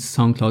iTunes,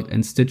 SoundCloud,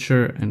 and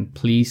Stitcher. And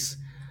please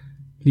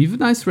leave a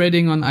nice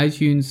rating on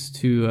iTunes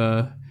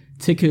to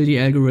tickle the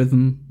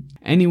algorithm.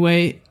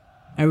 Anyway,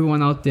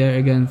 everyone out there,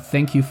 again,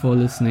 thank you for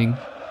listening.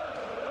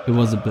 It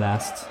was a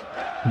blast.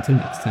 Until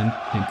next time,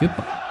 and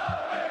goodbye.